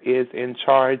Carter is in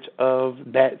charge of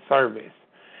that service.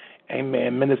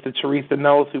 Amen. Minister Teresa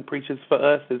Knowles, who preaches for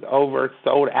us, is over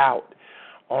sold out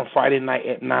on Friday night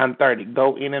at 9:30.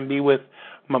 Go in and be with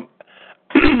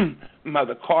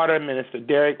Mother Carter, Minister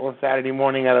Derek on Saturday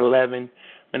morning at 11,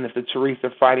 Minister Teresa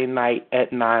Friday night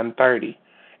at 9:30.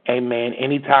 Amen.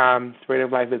 Anytime Spirit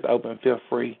of Life is open, feel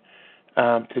free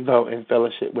to go and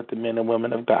fellowship with the men and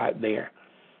women of God there.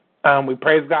 We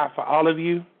praise God for all of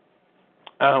you.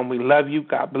 We love you.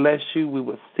 God bless you. We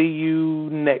will see you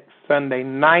next Sunday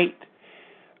night,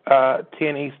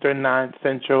 10 Eastern, 9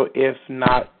 Central, if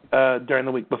not during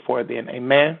the week before then.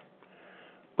 Amen.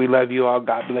 We love you all.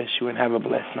 God bless you and have a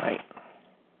blessed night.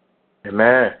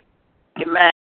 Amen. Amen.